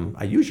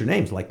 I use your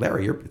names like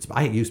Larry.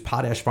 I use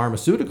Potash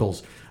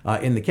Pharmaceuticals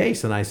in the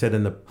case. And I said,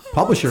 and the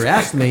publisher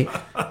asked me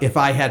if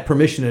I had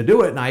permission to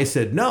do it. And I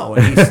said, no.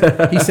 And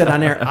he said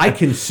on air, I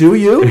can sue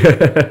you?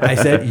 I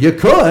said, you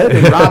could.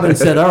 And Robin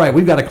said, all right,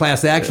 we've got a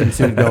class action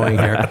suit going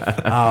here.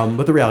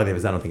 But the reality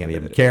is I don't think any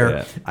of them care.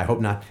 Yeah. I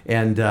hope not.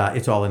 And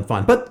it's all in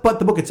fun. But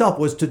the book itself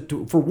was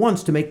to for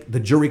once to make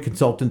the jury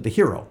consultant the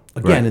hero.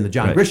 Again, in the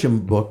John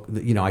Grisham book,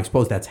 I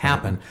suppose that's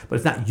happened, but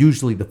it's not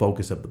usually the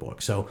focus of the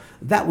book. So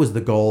that was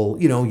the goal.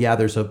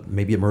 There's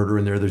maybe a murder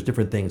in there. There's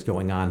different things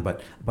going on,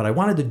 but I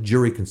wanted the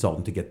jury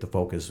consultant to get the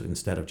focus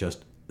instead of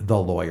just the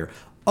lawyer.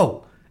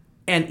 Oh,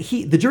 and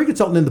the jury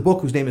consultant in the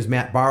book, whose name is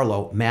Matt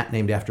Barlow, Matt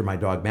named after my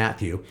dog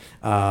Matthew,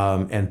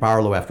 and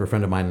Barlow after a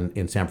friend of mine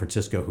in San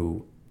Francisco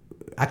who.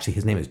 Actually,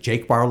 his name is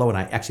Jake Barlow, and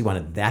I actually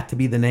wanted that to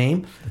be the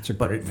name. It's a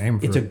great name.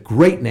 It's a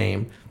great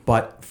name,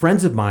 but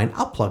friends of mine,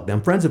 I'll plug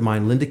them, friends of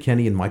mine, Linda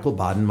Kenny and Michael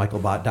Bodden.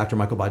 Dr.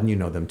 Michael Bodden, you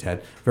know them,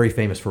 Ted. Very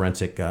famous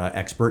forensic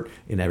expert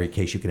in every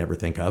case you can ever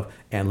think of.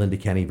 And Linda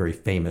Kenny, very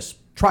famous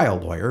trial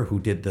lawyer who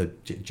did the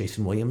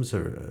Jason Williams,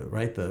 or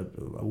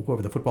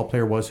whoever the football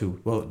player was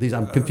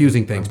I'm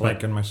confusing things. I'm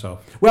blanking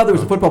myself. Well, there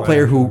was a football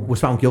player who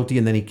was found guilty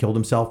and then he killed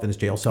himself in his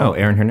jail cell. Oh,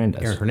 Aaron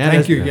Hernandez.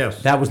 Thank you,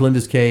 yes. That was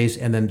Linda's case.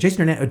 And then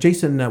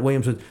Jason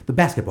Williams was the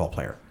basketball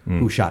player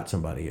who shot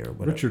somebody or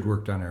whatever. Richard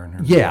worked on Aaron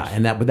Hernandez. Yeah,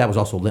 and that was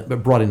also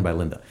brought in by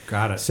Linda.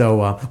 Got it.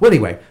 So,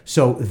 anyway,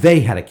 so they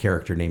had a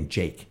character named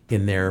Jake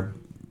in their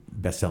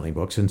best-selling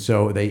books, and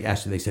so they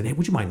said, hey,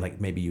 would you mind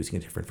maybe using a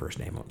different first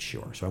name? Oh,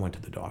 sure. So I went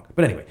to the dog.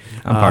 But anyway.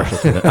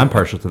 I'm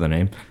partial to the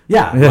name.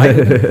 Yeah.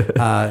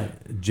 Right?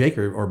 Jake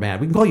or Matt.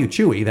 We can call you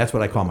Chewy. That's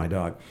what I call my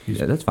dog.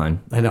 Yeah, that's fine.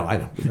 I know.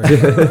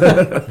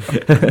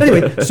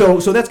 Anyway, so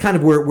that's kind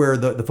of where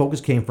the focus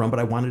came from, but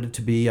I wanted it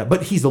to be,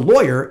 but he's a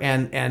lawyer,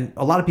 and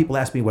a lot of people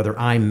ask me whether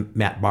I'm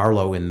Matt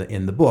Barlow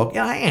in the book.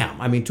 Yeah, I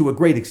am. I mean, to a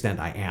great extent,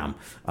 I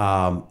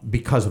am,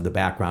 because of the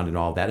background and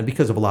all that, and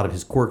because of a lot of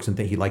his quirks and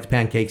things. He likes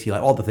pancakes. He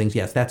likes all the things.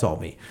 Yes, that's all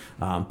me.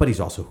 But he's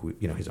also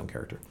his own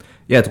character.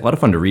 Yeah, it's a lot of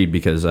fun to read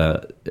because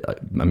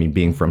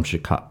being from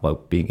Chicago,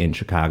 being in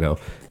Chicago,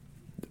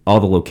 all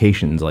the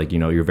locations,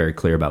 you're very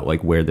clear about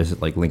where this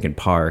is, Lincoln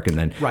Park, and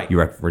then you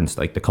reference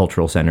the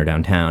cultural center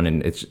downtown,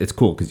 and it's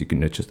cool because you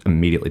can just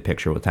immediately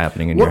picture what's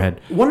happening in your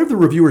head. One of the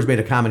reviewers made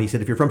a comment. He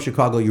said, if you're from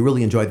Chicago, you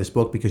really enjoy this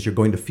book because you're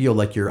going to feel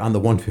like you're on the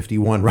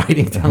 151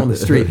 riding down the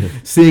street,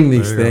 seeing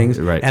these things.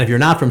 Right. And if you're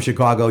not from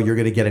Chicago, you're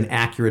going to get an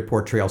accurate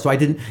portrayal. So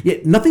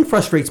nothing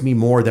frustrates me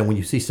more than when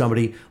you see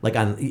somebody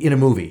in a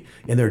movie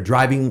and they're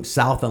driving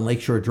south on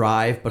Lakeshore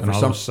Drive, but and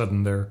all of a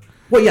sudden they're.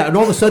 Well, yeah, and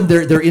all of a sudden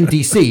they're in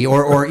D.C.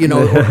 or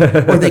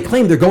they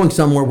claim they're going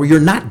somewhere where you're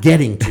not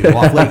getting to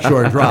off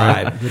Lakeshore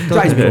Drive. It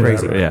drives me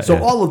crazy.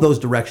 So all of those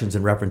directions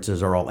and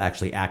references are all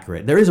actually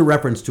accurate. There is a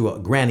reference to a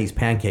Granny's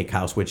Pancake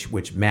House,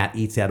 which Matt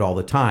eats at all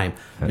the time.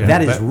 Yeah,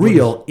 that is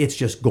real. It's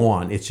just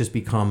gone. It's just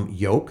become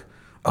Yoke.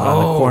 On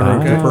the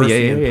corner of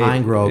Percy and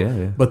Pine Grove.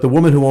 Yeah. But the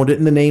woman who owned it,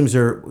 and the names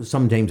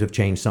some names have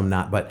changed, some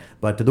not, but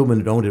the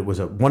woman who owned it was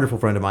a wonderful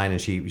friend of mine, and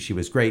she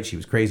was great. She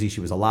was crazy. She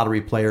was a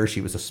lottery player.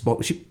 She was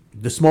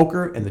the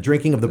smoker and the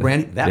drinking of the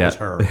brandy. That was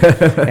her.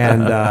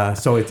 And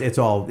so it's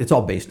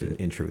all based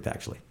in truth,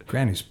 actually.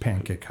 Granny's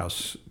Pancake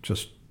House,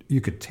 just you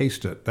could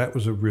taste it. That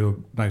was a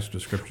real nice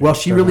description. Well,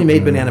 she really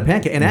made banana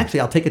pancake. And actually,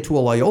 I'll take it to a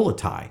Loyola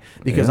tie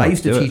because I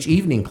used to teach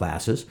evening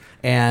classes.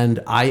 And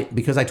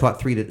because I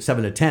taught 7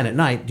 to 10 at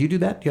night. Do you do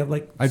that? Do you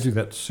have I do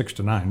that 6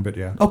 to 9, but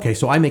yeah. Okay,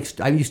 so I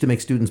used to make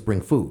students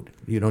bring food.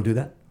 You don't do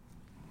that?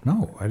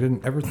 No, I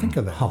didn't ever think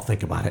of that. I'll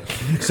think about it.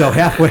 So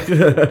halfway,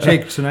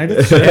 Jake, tonight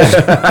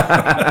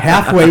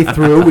halfway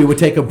through, we would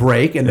take a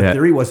break, and the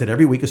theory was that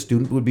every week a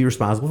student would be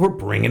responsible for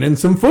bringing in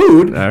some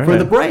food for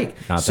the break.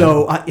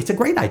 So it's a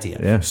great idea.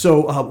 Yeah.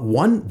 So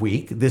one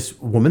week, this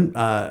woman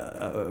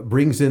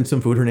brings in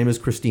some food. Her name is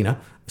Christina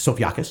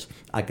Sofiakis.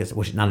 I guess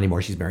not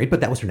anymore. She's married,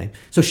 but that was her name.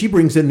 So she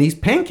brings in these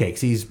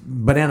pancakes, these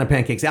banana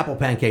pancakes, apple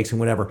pancakes, and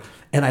whatever.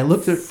 And I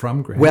looked at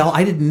from Granny. Well,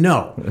 I didn't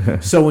know.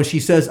 So when she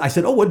says, I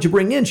said, "Oh, what did you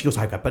bring in?" She goes,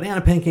 "I've got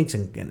banana pancakes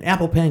and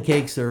apple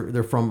pancakes.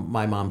 They're from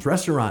my mom's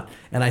restaurant."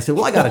 And I said,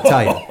 "Well, I got to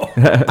tell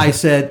you," I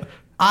said,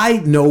 "I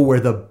know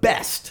where the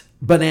best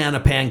banana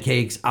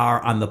pancakes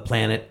are on the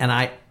planet, and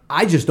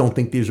I just don't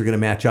think these are going to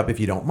match up if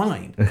you don't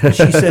mind."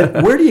 She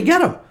said, "Where do you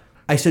get them?"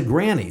 I said,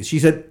 "Granny's." She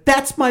said,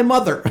 "That's my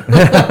mother."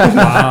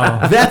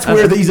 Wow. That's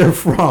where these are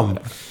from.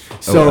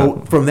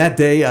 So from that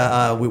day,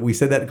 we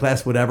said that in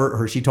class,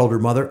 whatever. She told her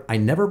mother, I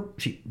never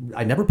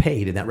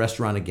paid in that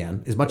restaurant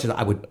again, as much as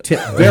I would tip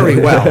very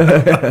well.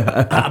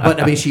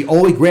 But I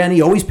mean,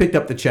 Granny always picked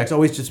up the checks.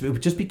 It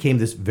just became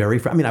this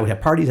very. I would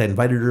have parties. I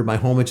invited her to my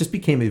home. It just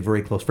became a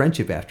very close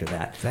friendship after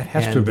that. That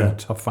has to have been a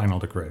tough final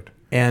to grade.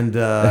 And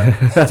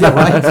yeah,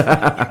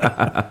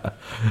 right?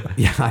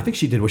 Yeah, I think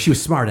she did. Well, she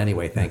was smart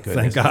anyway. Thank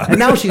goodness. Thank God. And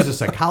now she's a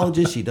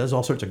psychologist. She does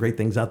all sorts of great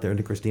things out there.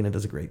 And Christina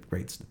does a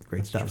great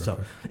stuff. So,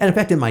 and in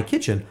fact, in my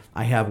kitchen,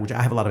 I have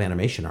a lot of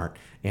animation art,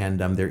 and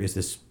there is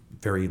this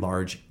very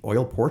large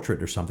oil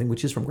portrait or something,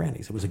 which is from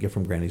Granny's. It was a gift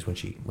from Granny's when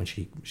she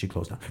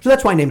closed down. So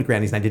that's why I named it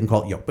Granny's, and I didn't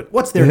call it Yoke. But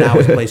what's there now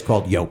is a place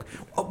called Yoke,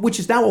 which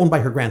is now owned by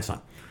her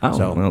grandson. Oh,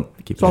 so well,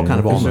 it's all kind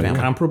of all in the Is it family.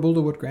 comparable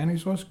to what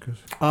Granny's was? 'Cause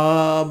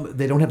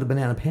They don't have the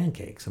banana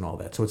pancakes and all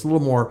that, so it's a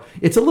little more.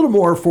 It's a little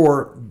more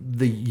for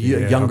the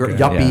younger okay.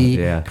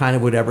 yuppie kind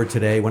of whatever.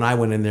 Today, when I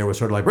went in there, was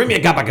sort of like, bring me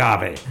a cup of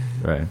coffee.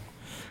 Right.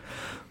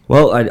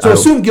 Well, So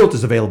Assume Guilt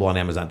is available on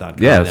Amazon.com.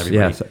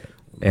 Yes.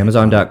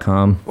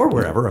 Amazon.com. Or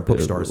wherever, at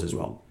bookstores as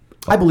well.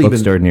 I believe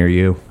bookstore near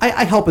you.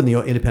 I help in the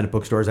independent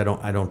bookstores. I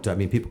don't. I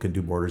mean, people can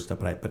do border stuff,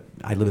 but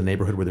I live in a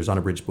neighborhood where there's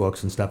unabridged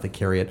books and stuff that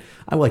carry it.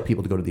 I like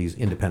people to go to these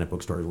independent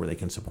bookstores where they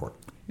can support.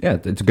 Yeah,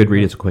 it's a good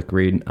read. It's a quick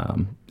read,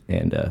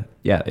 and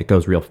it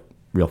goes real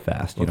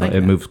fast.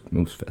 It moves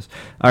fast.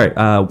 All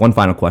right, one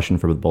final question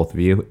for both of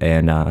you,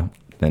 and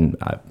then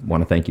I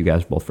want to thank you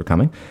guys both for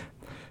coming.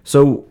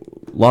 So,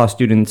 law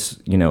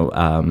students,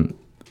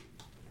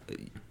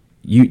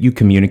 you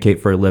communicate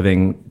for a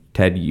living.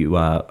 Ted,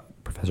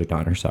 Professor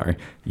Donner, sorry.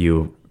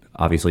 You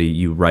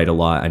write a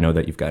lot. I know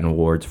that you've gotten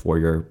awards for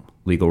your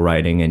legal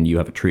writing, and you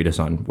have a treatise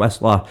on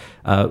Westlaw.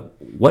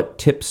 What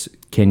tips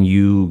can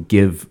you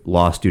give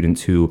law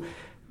students to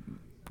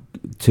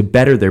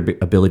better their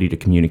ability to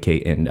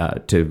communicate and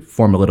to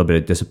form a little bit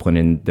of discipline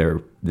in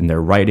their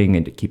writing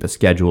and to keep a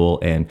schedule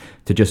and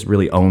to just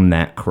really own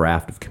that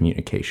craft of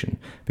communication?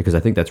 Because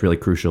I think that's really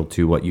crucial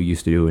to what you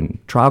used to do in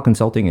trial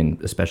consulting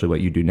and especially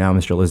what you do now,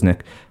 Mr.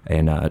 Lisnek.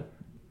 And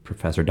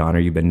Professor Donner,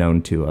 you've been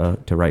known to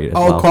write as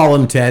well. Oh, call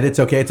him Ted. It's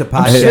okay. It's a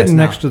podcast. I'm sitting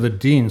next to the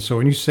dean, so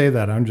when you say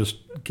that, I'm just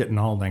getting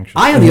all anxious.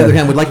 I, on the other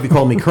hand, would like to be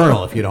called me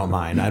Colonel, if you don't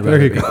mind. I'd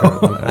rather be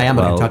Colonel. I am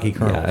a Kentucky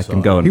Colonel. Yeah, I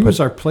can go and he was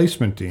our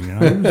placement dean. He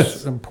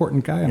was an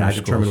important guy in our I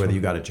school. determined whether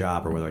you got a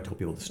job or whether I told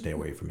people to stay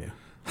away from you.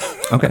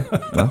 Okay.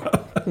 Well,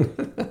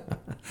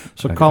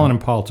 so Colin and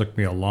Paul took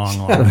me a long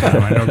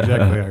time. I know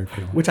exactly how you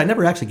feel. Which I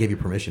never actually gave you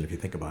permission, if you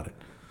think about it.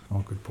 Oh,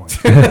 good point.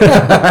 Can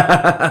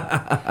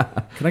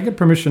I get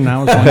permission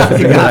now? As long as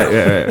You got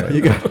it.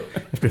 You got it.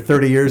 After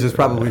 30 years, it's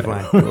probably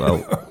fine.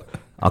 well,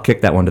 I'll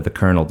kick that one to the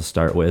Colonel to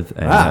start with.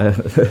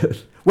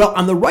 And, Well,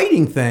 on the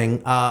writing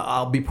thing,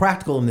 I'll be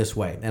practical in this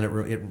way, and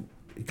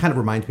it kind of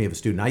reminds me of a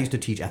student. I used to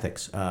teach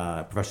ethics,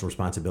 professional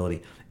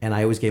responsibility, and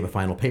I always gave a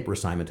final paper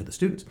assignment to the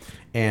students.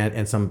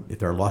 And some, if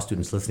there are law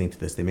students listening to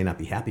this, they may not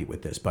be happy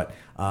with this, but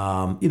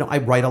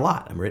I write a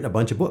lot. I've written a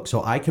bunch of books,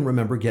 so I can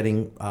remember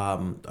getting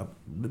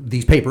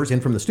these papers in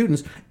from the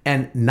students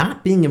and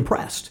not being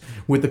impressed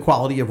with the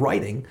quality of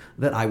writing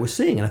that I was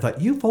seeing. And I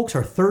thought, you folks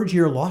are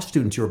third-year law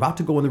students. You're about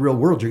to go in the real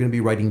world. You're going to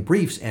be writing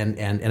briefs, and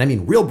I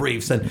mean real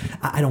briefs, and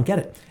I don't get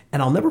it.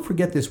 And I'll never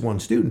forget this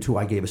one student who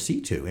I gave a C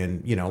to.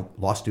 And,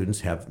 law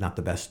students have not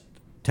the best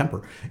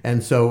temper.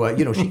 And so,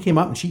 she came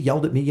up and she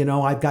yelled at me,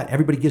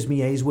 everybody gives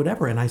me A's,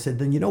 whatever. And I said,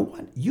 then you know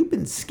what? You've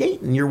been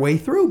skating your way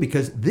through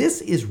because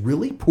this is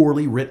really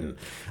poorly written.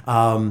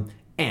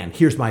 And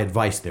here's my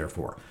advice,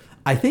 therefore.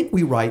 I think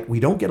we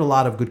don't get a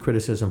lot of good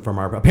criticism from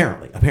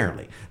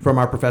apparently, from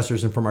our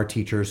professors and from our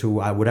teachers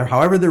who,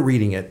 however they're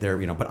reading it,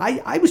 but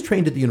I was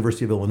trained at the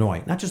University of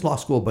Illinois, not just law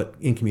school, but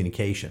in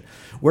communication,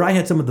 where I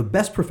had some of the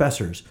best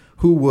professors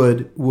who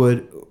would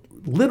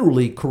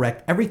literally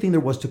correct everything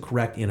there was to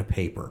correct in a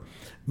paper.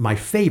 My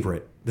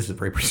favorite, this is a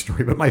very pretty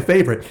story, but my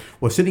favorite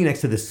was sitting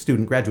next to this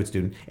graduate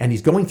student, and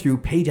he's going through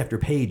page after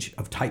page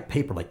of typed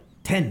paper, like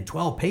 10,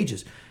 12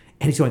 pages,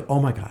 and he's going, oh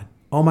my God,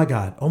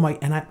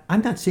 and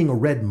I'm not seeing a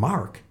red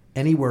mark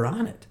anywhere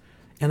on it.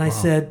 And I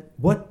said,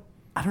 what?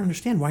 I don't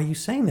understand. Why are you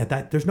saying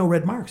that? There's no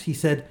red marks. He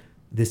said,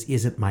 this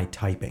isn't my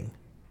typing.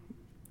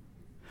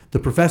 The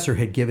professor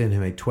had given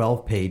him a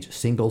 12-page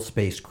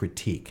single-spaced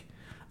critique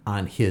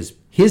on his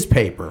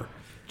paper,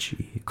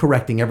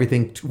 correcting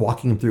everything,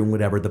 walking him through and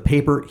whatever. The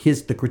paper,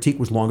 the critique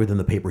was longer than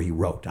the paper he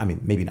wrote. I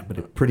mean, maybe not, but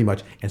it pretty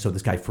much. And so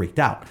this guy freaked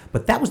out.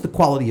 But that was the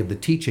quality of the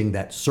teaching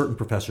that certain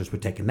professors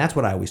would take. And that's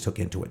what I always took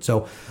into it.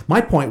 So my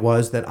point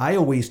was that I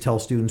always tell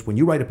students, when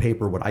you write a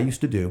paper, what I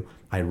used to do,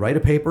 I'd write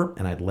a paper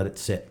and I'd let it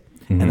sit.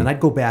 Mm-hmm. And then I'd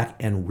go back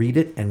and read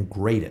it and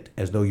grade it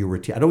as though you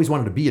were I'd always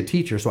wanted to be a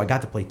teacher, so I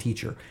got to play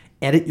teacher.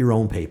 Edit your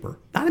own paper.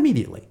 Not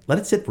immediately. Let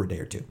it sit for a day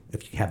or two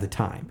if you have the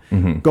time.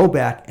 Mm-hmm. Go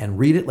back and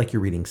read it like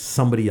you're reading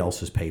somebody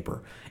else's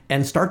paper.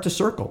 And start to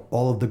circle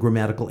all of the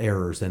grammatical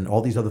errors and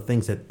all these other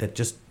things that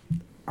just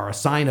are a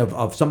sign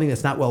of something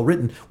that's not well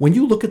written. When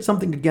you look at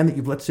something again that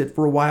you've let sit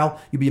for a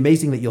while, you'll be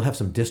amazing that you'll have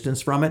some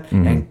distance from it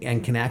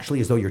and can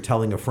actually, as though you're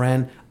telling a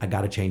friend, I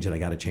got to change it, I've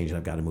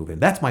got to move in.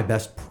 That's my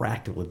best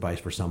practical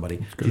advice for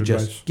somebody. To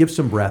just give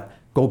some breath,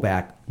 go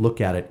back, look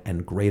at it,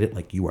 and grade it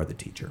like you are the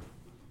teacher.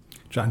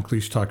 John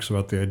Cleese talks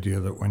about the idea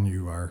that when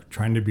you are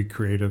trying to be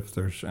creative,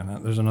 there's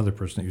another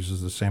person that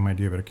uses the same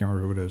idea, but I can't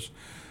remember who it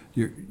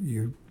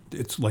is.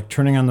 It's like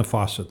turning on the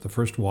faucet. The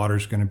first water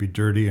is going to be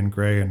dirty and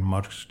gray and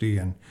musty,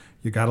 and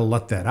you got to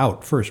let that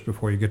out first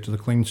before you get to the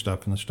clean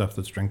stuff and the stuff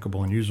that's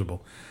drinkable and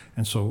usable.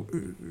 And so,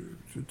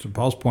 to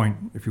Paul's point,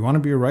 if you want to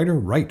be a writer,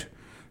 write.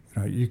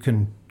 You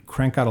can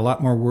crank out a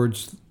lot more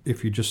words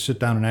if you just sit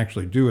down and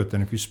actually do it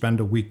than if you spend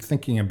a week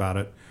thinking about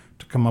it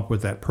to come up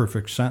with that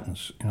perfect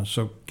sentence.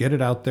 So get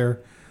it out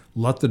there.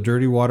 Let the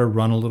dirty water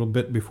run a little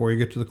bit before you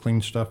get to the clean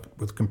stuff.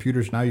 With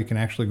computers now, you can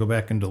actually go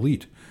back and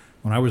delete.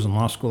 When I was in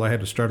law school, I had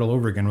to start all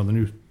over again with a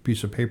new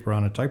piece of paper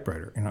on a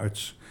typewriter.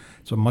 It's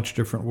a much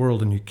different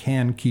world, and you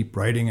can keep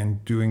writing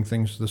and doing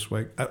things this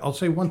way. I'll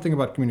say one thing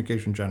about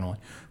communication generally,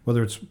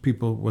 whether it's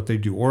people, what they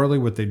do orally,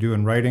 what they do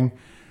in writing.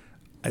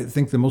 I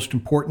think the most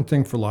important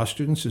thing for law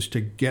students is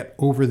to get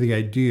over the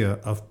idea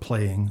of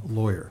playing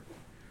lawyer.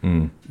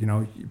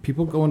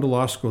 People go into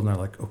law school and they're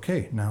like,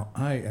 okay, now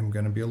I am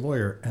going to be a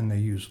lawyer. And they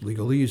use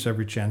legalese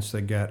every chance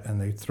they get.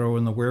 And they throw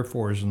in the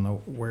wherefores and the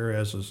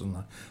whereases and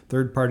the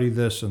third party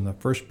this and the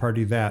first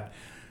party that.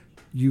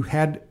 You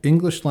had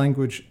English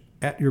language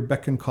at your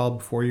beck and call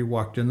before you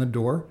walked in the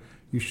door.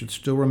 You should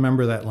still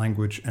remember that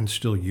language and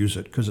still use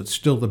it, because it's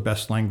still the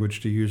best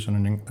language to use in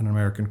an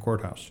American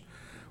courthouse.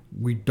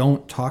 We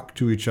don't talk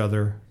to each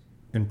other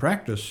in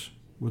practice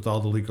with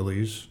all the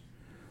legalese.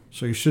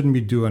 So you shouldn't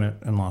be doing it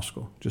in law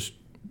school. Just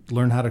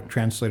learn how to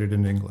translate it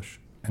into English,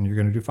 and you're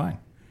going to do fine.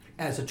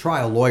 As a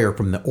trial lawyer,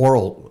 from the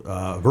oral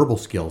verbal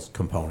skills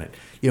component,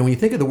 when you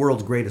think of the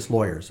world's greatest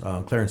lawyers,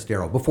 Clarence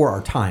Darrow, before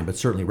our time, but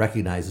certainly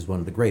recognized as one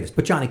of the greatest,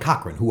 but Johnny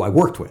Cochran, who I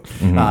worked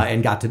with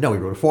and got to know, he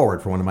wrote a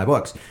foreword for one of my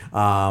books,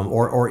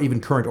 or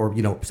even current, or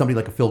somebody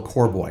like a Phil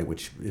Corboy,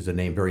 which is a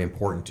name very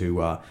important to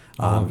all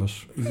of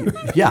us.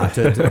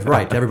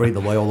 Right, to everybody in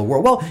the Loyola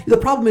world. Well, the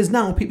problem is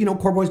now,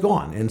 Corboy's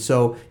gone, and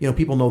so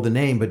people know the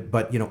name,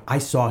 but I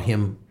saw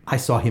him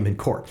in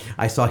court.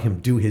 I saw him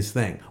do his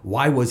thing.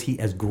 Why was he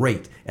as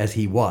great as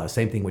he was?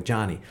 Same thing with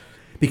Johnny.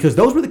 Because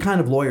those were the kind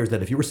of lawyers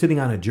that if you were sitting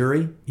on a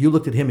jury, you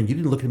looked at him and you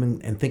didn't look at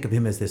him and think of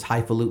him as this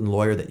highfalutin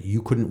lawyer that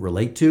you couldn't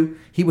relate to.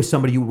 He was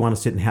somebody you would want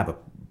to sit and have a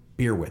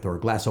beer with or a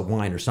glass of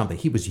wine or something.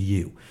 He was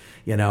you,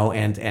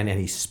 and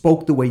he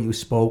spoke the way you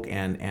spoke,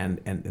 and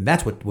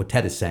that's what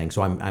Ted is saying.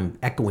 So I'm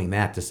echoing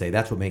that to say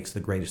that's what makes the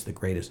greatest the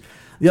greatest.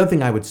 The other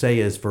thing I would say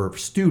is for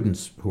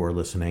students who are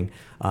listening,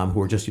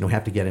 who are just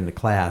have to get into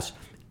class,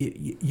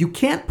 you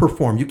can't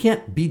perform. You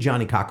can't be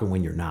Johnny Cochran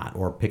when you're not,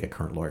 or pick a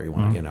current lawyer you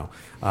want,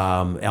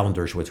 Alan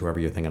Dershowitz, whoever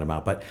you're thinking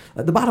about. But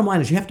the bottom line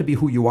is you have to be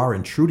who you are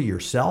and true to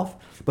yourself.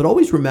 But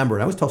always remember,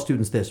 and I always tell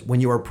students this, when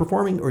you are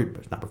performing, or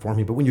not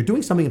performing, but when you're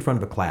doing something in front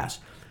of a class,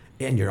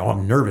 and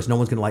I'm nervous, no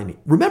one's going to like me.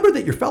 Remember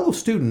that your fellow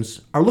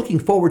students are looking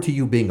forward to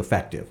you being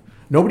effective.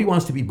 Nobody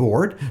wants to be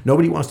bored.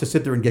 Nobody wants to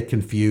sit there and get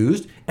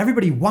confused.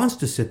 Everybody wants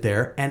to sit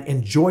there and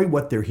enjoy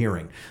what they're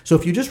hearing. So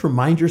if you just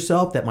remind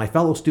yourself that my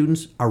fellow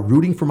students are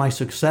rooting for my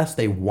success,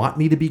 they want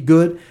me to be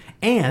good,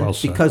 and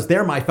because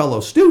they're my fellow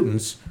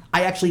students,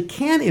 I actually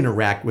can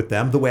interact with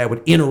them the way I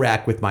would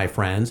interact with my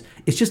friends.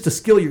 It's just a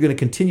skill you're going to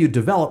continue to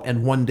develop.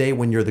 And one day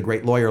when you're the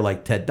great lawyer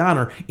like Ted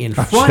Donner in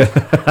front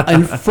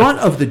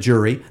of the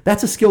jury,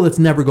 that's a skill that's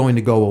never going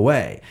to go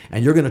away.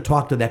 And you're going to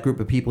talk to that group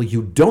of people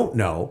you don't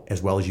know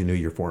as well as you knew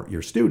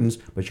your students,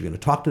 but you're going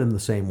to talk to them the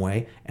same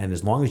way. And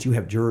as long as you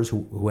have jurors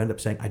who end up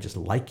saying, I just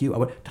like you,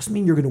 doesn't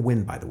mean you're going to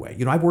win, by the way.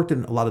 I've worked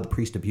in a lot of the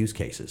priest abuse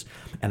cases.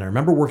 And I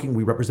remember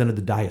we represented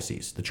the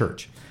diocese, the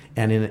church.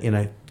 And in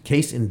a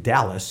case in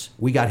Dallas,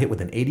 we got hit with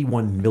an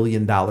 $81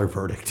 million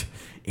verdict.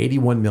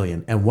 $81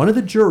 million. And one of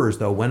the jurors,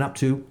 though, went up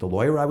to the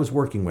lawyer I was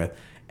working with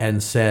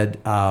and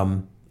said, I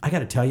got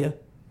to tell you,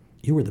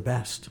 you were the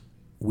best.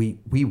 We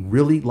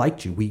really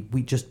liked you.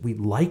 We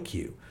like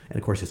you. And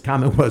of course, his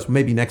comment was,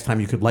 maybe next time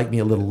you could like me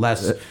a little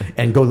less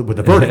and go with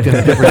the verdict in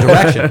a different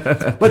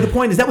direction. But the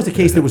point is, that was a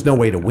case there was no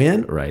way to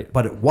win. Right.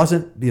 But it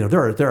wasn't,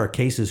 there are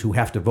cases who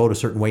have to vote a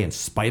certain way in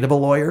spite of a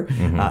lawyer.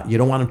 You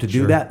don't want them to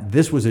do that.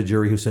 This was a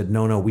jury who said,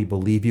 no, we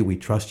believe you. We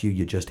trust you.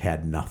 You just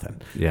had nothing.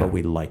 Yeah. But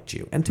we liked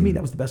you. And to me,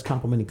 that was the best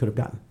compliment he could have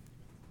gotten.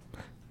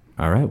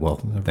 All right.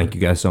 Well, thank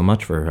you guys so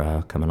much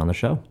for coming on the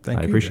show. I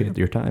appreciate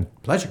your time.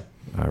 Pleasure.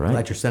 All right.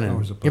 Glad you're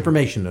sending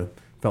information to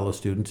fellow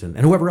students and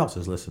whoever else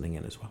is listening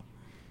in as well.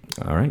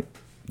 All right.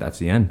 That's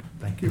the end.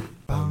 Thank you.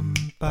 Bum,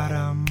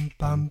 ba-dum,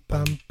 bum,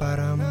 bum,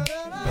 ba-dum. Bum,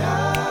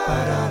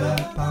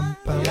 ba-dum, bum,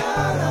 bum,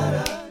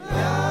 ba-dum.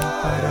 Bum,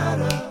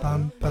 ba-dum,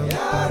 bum.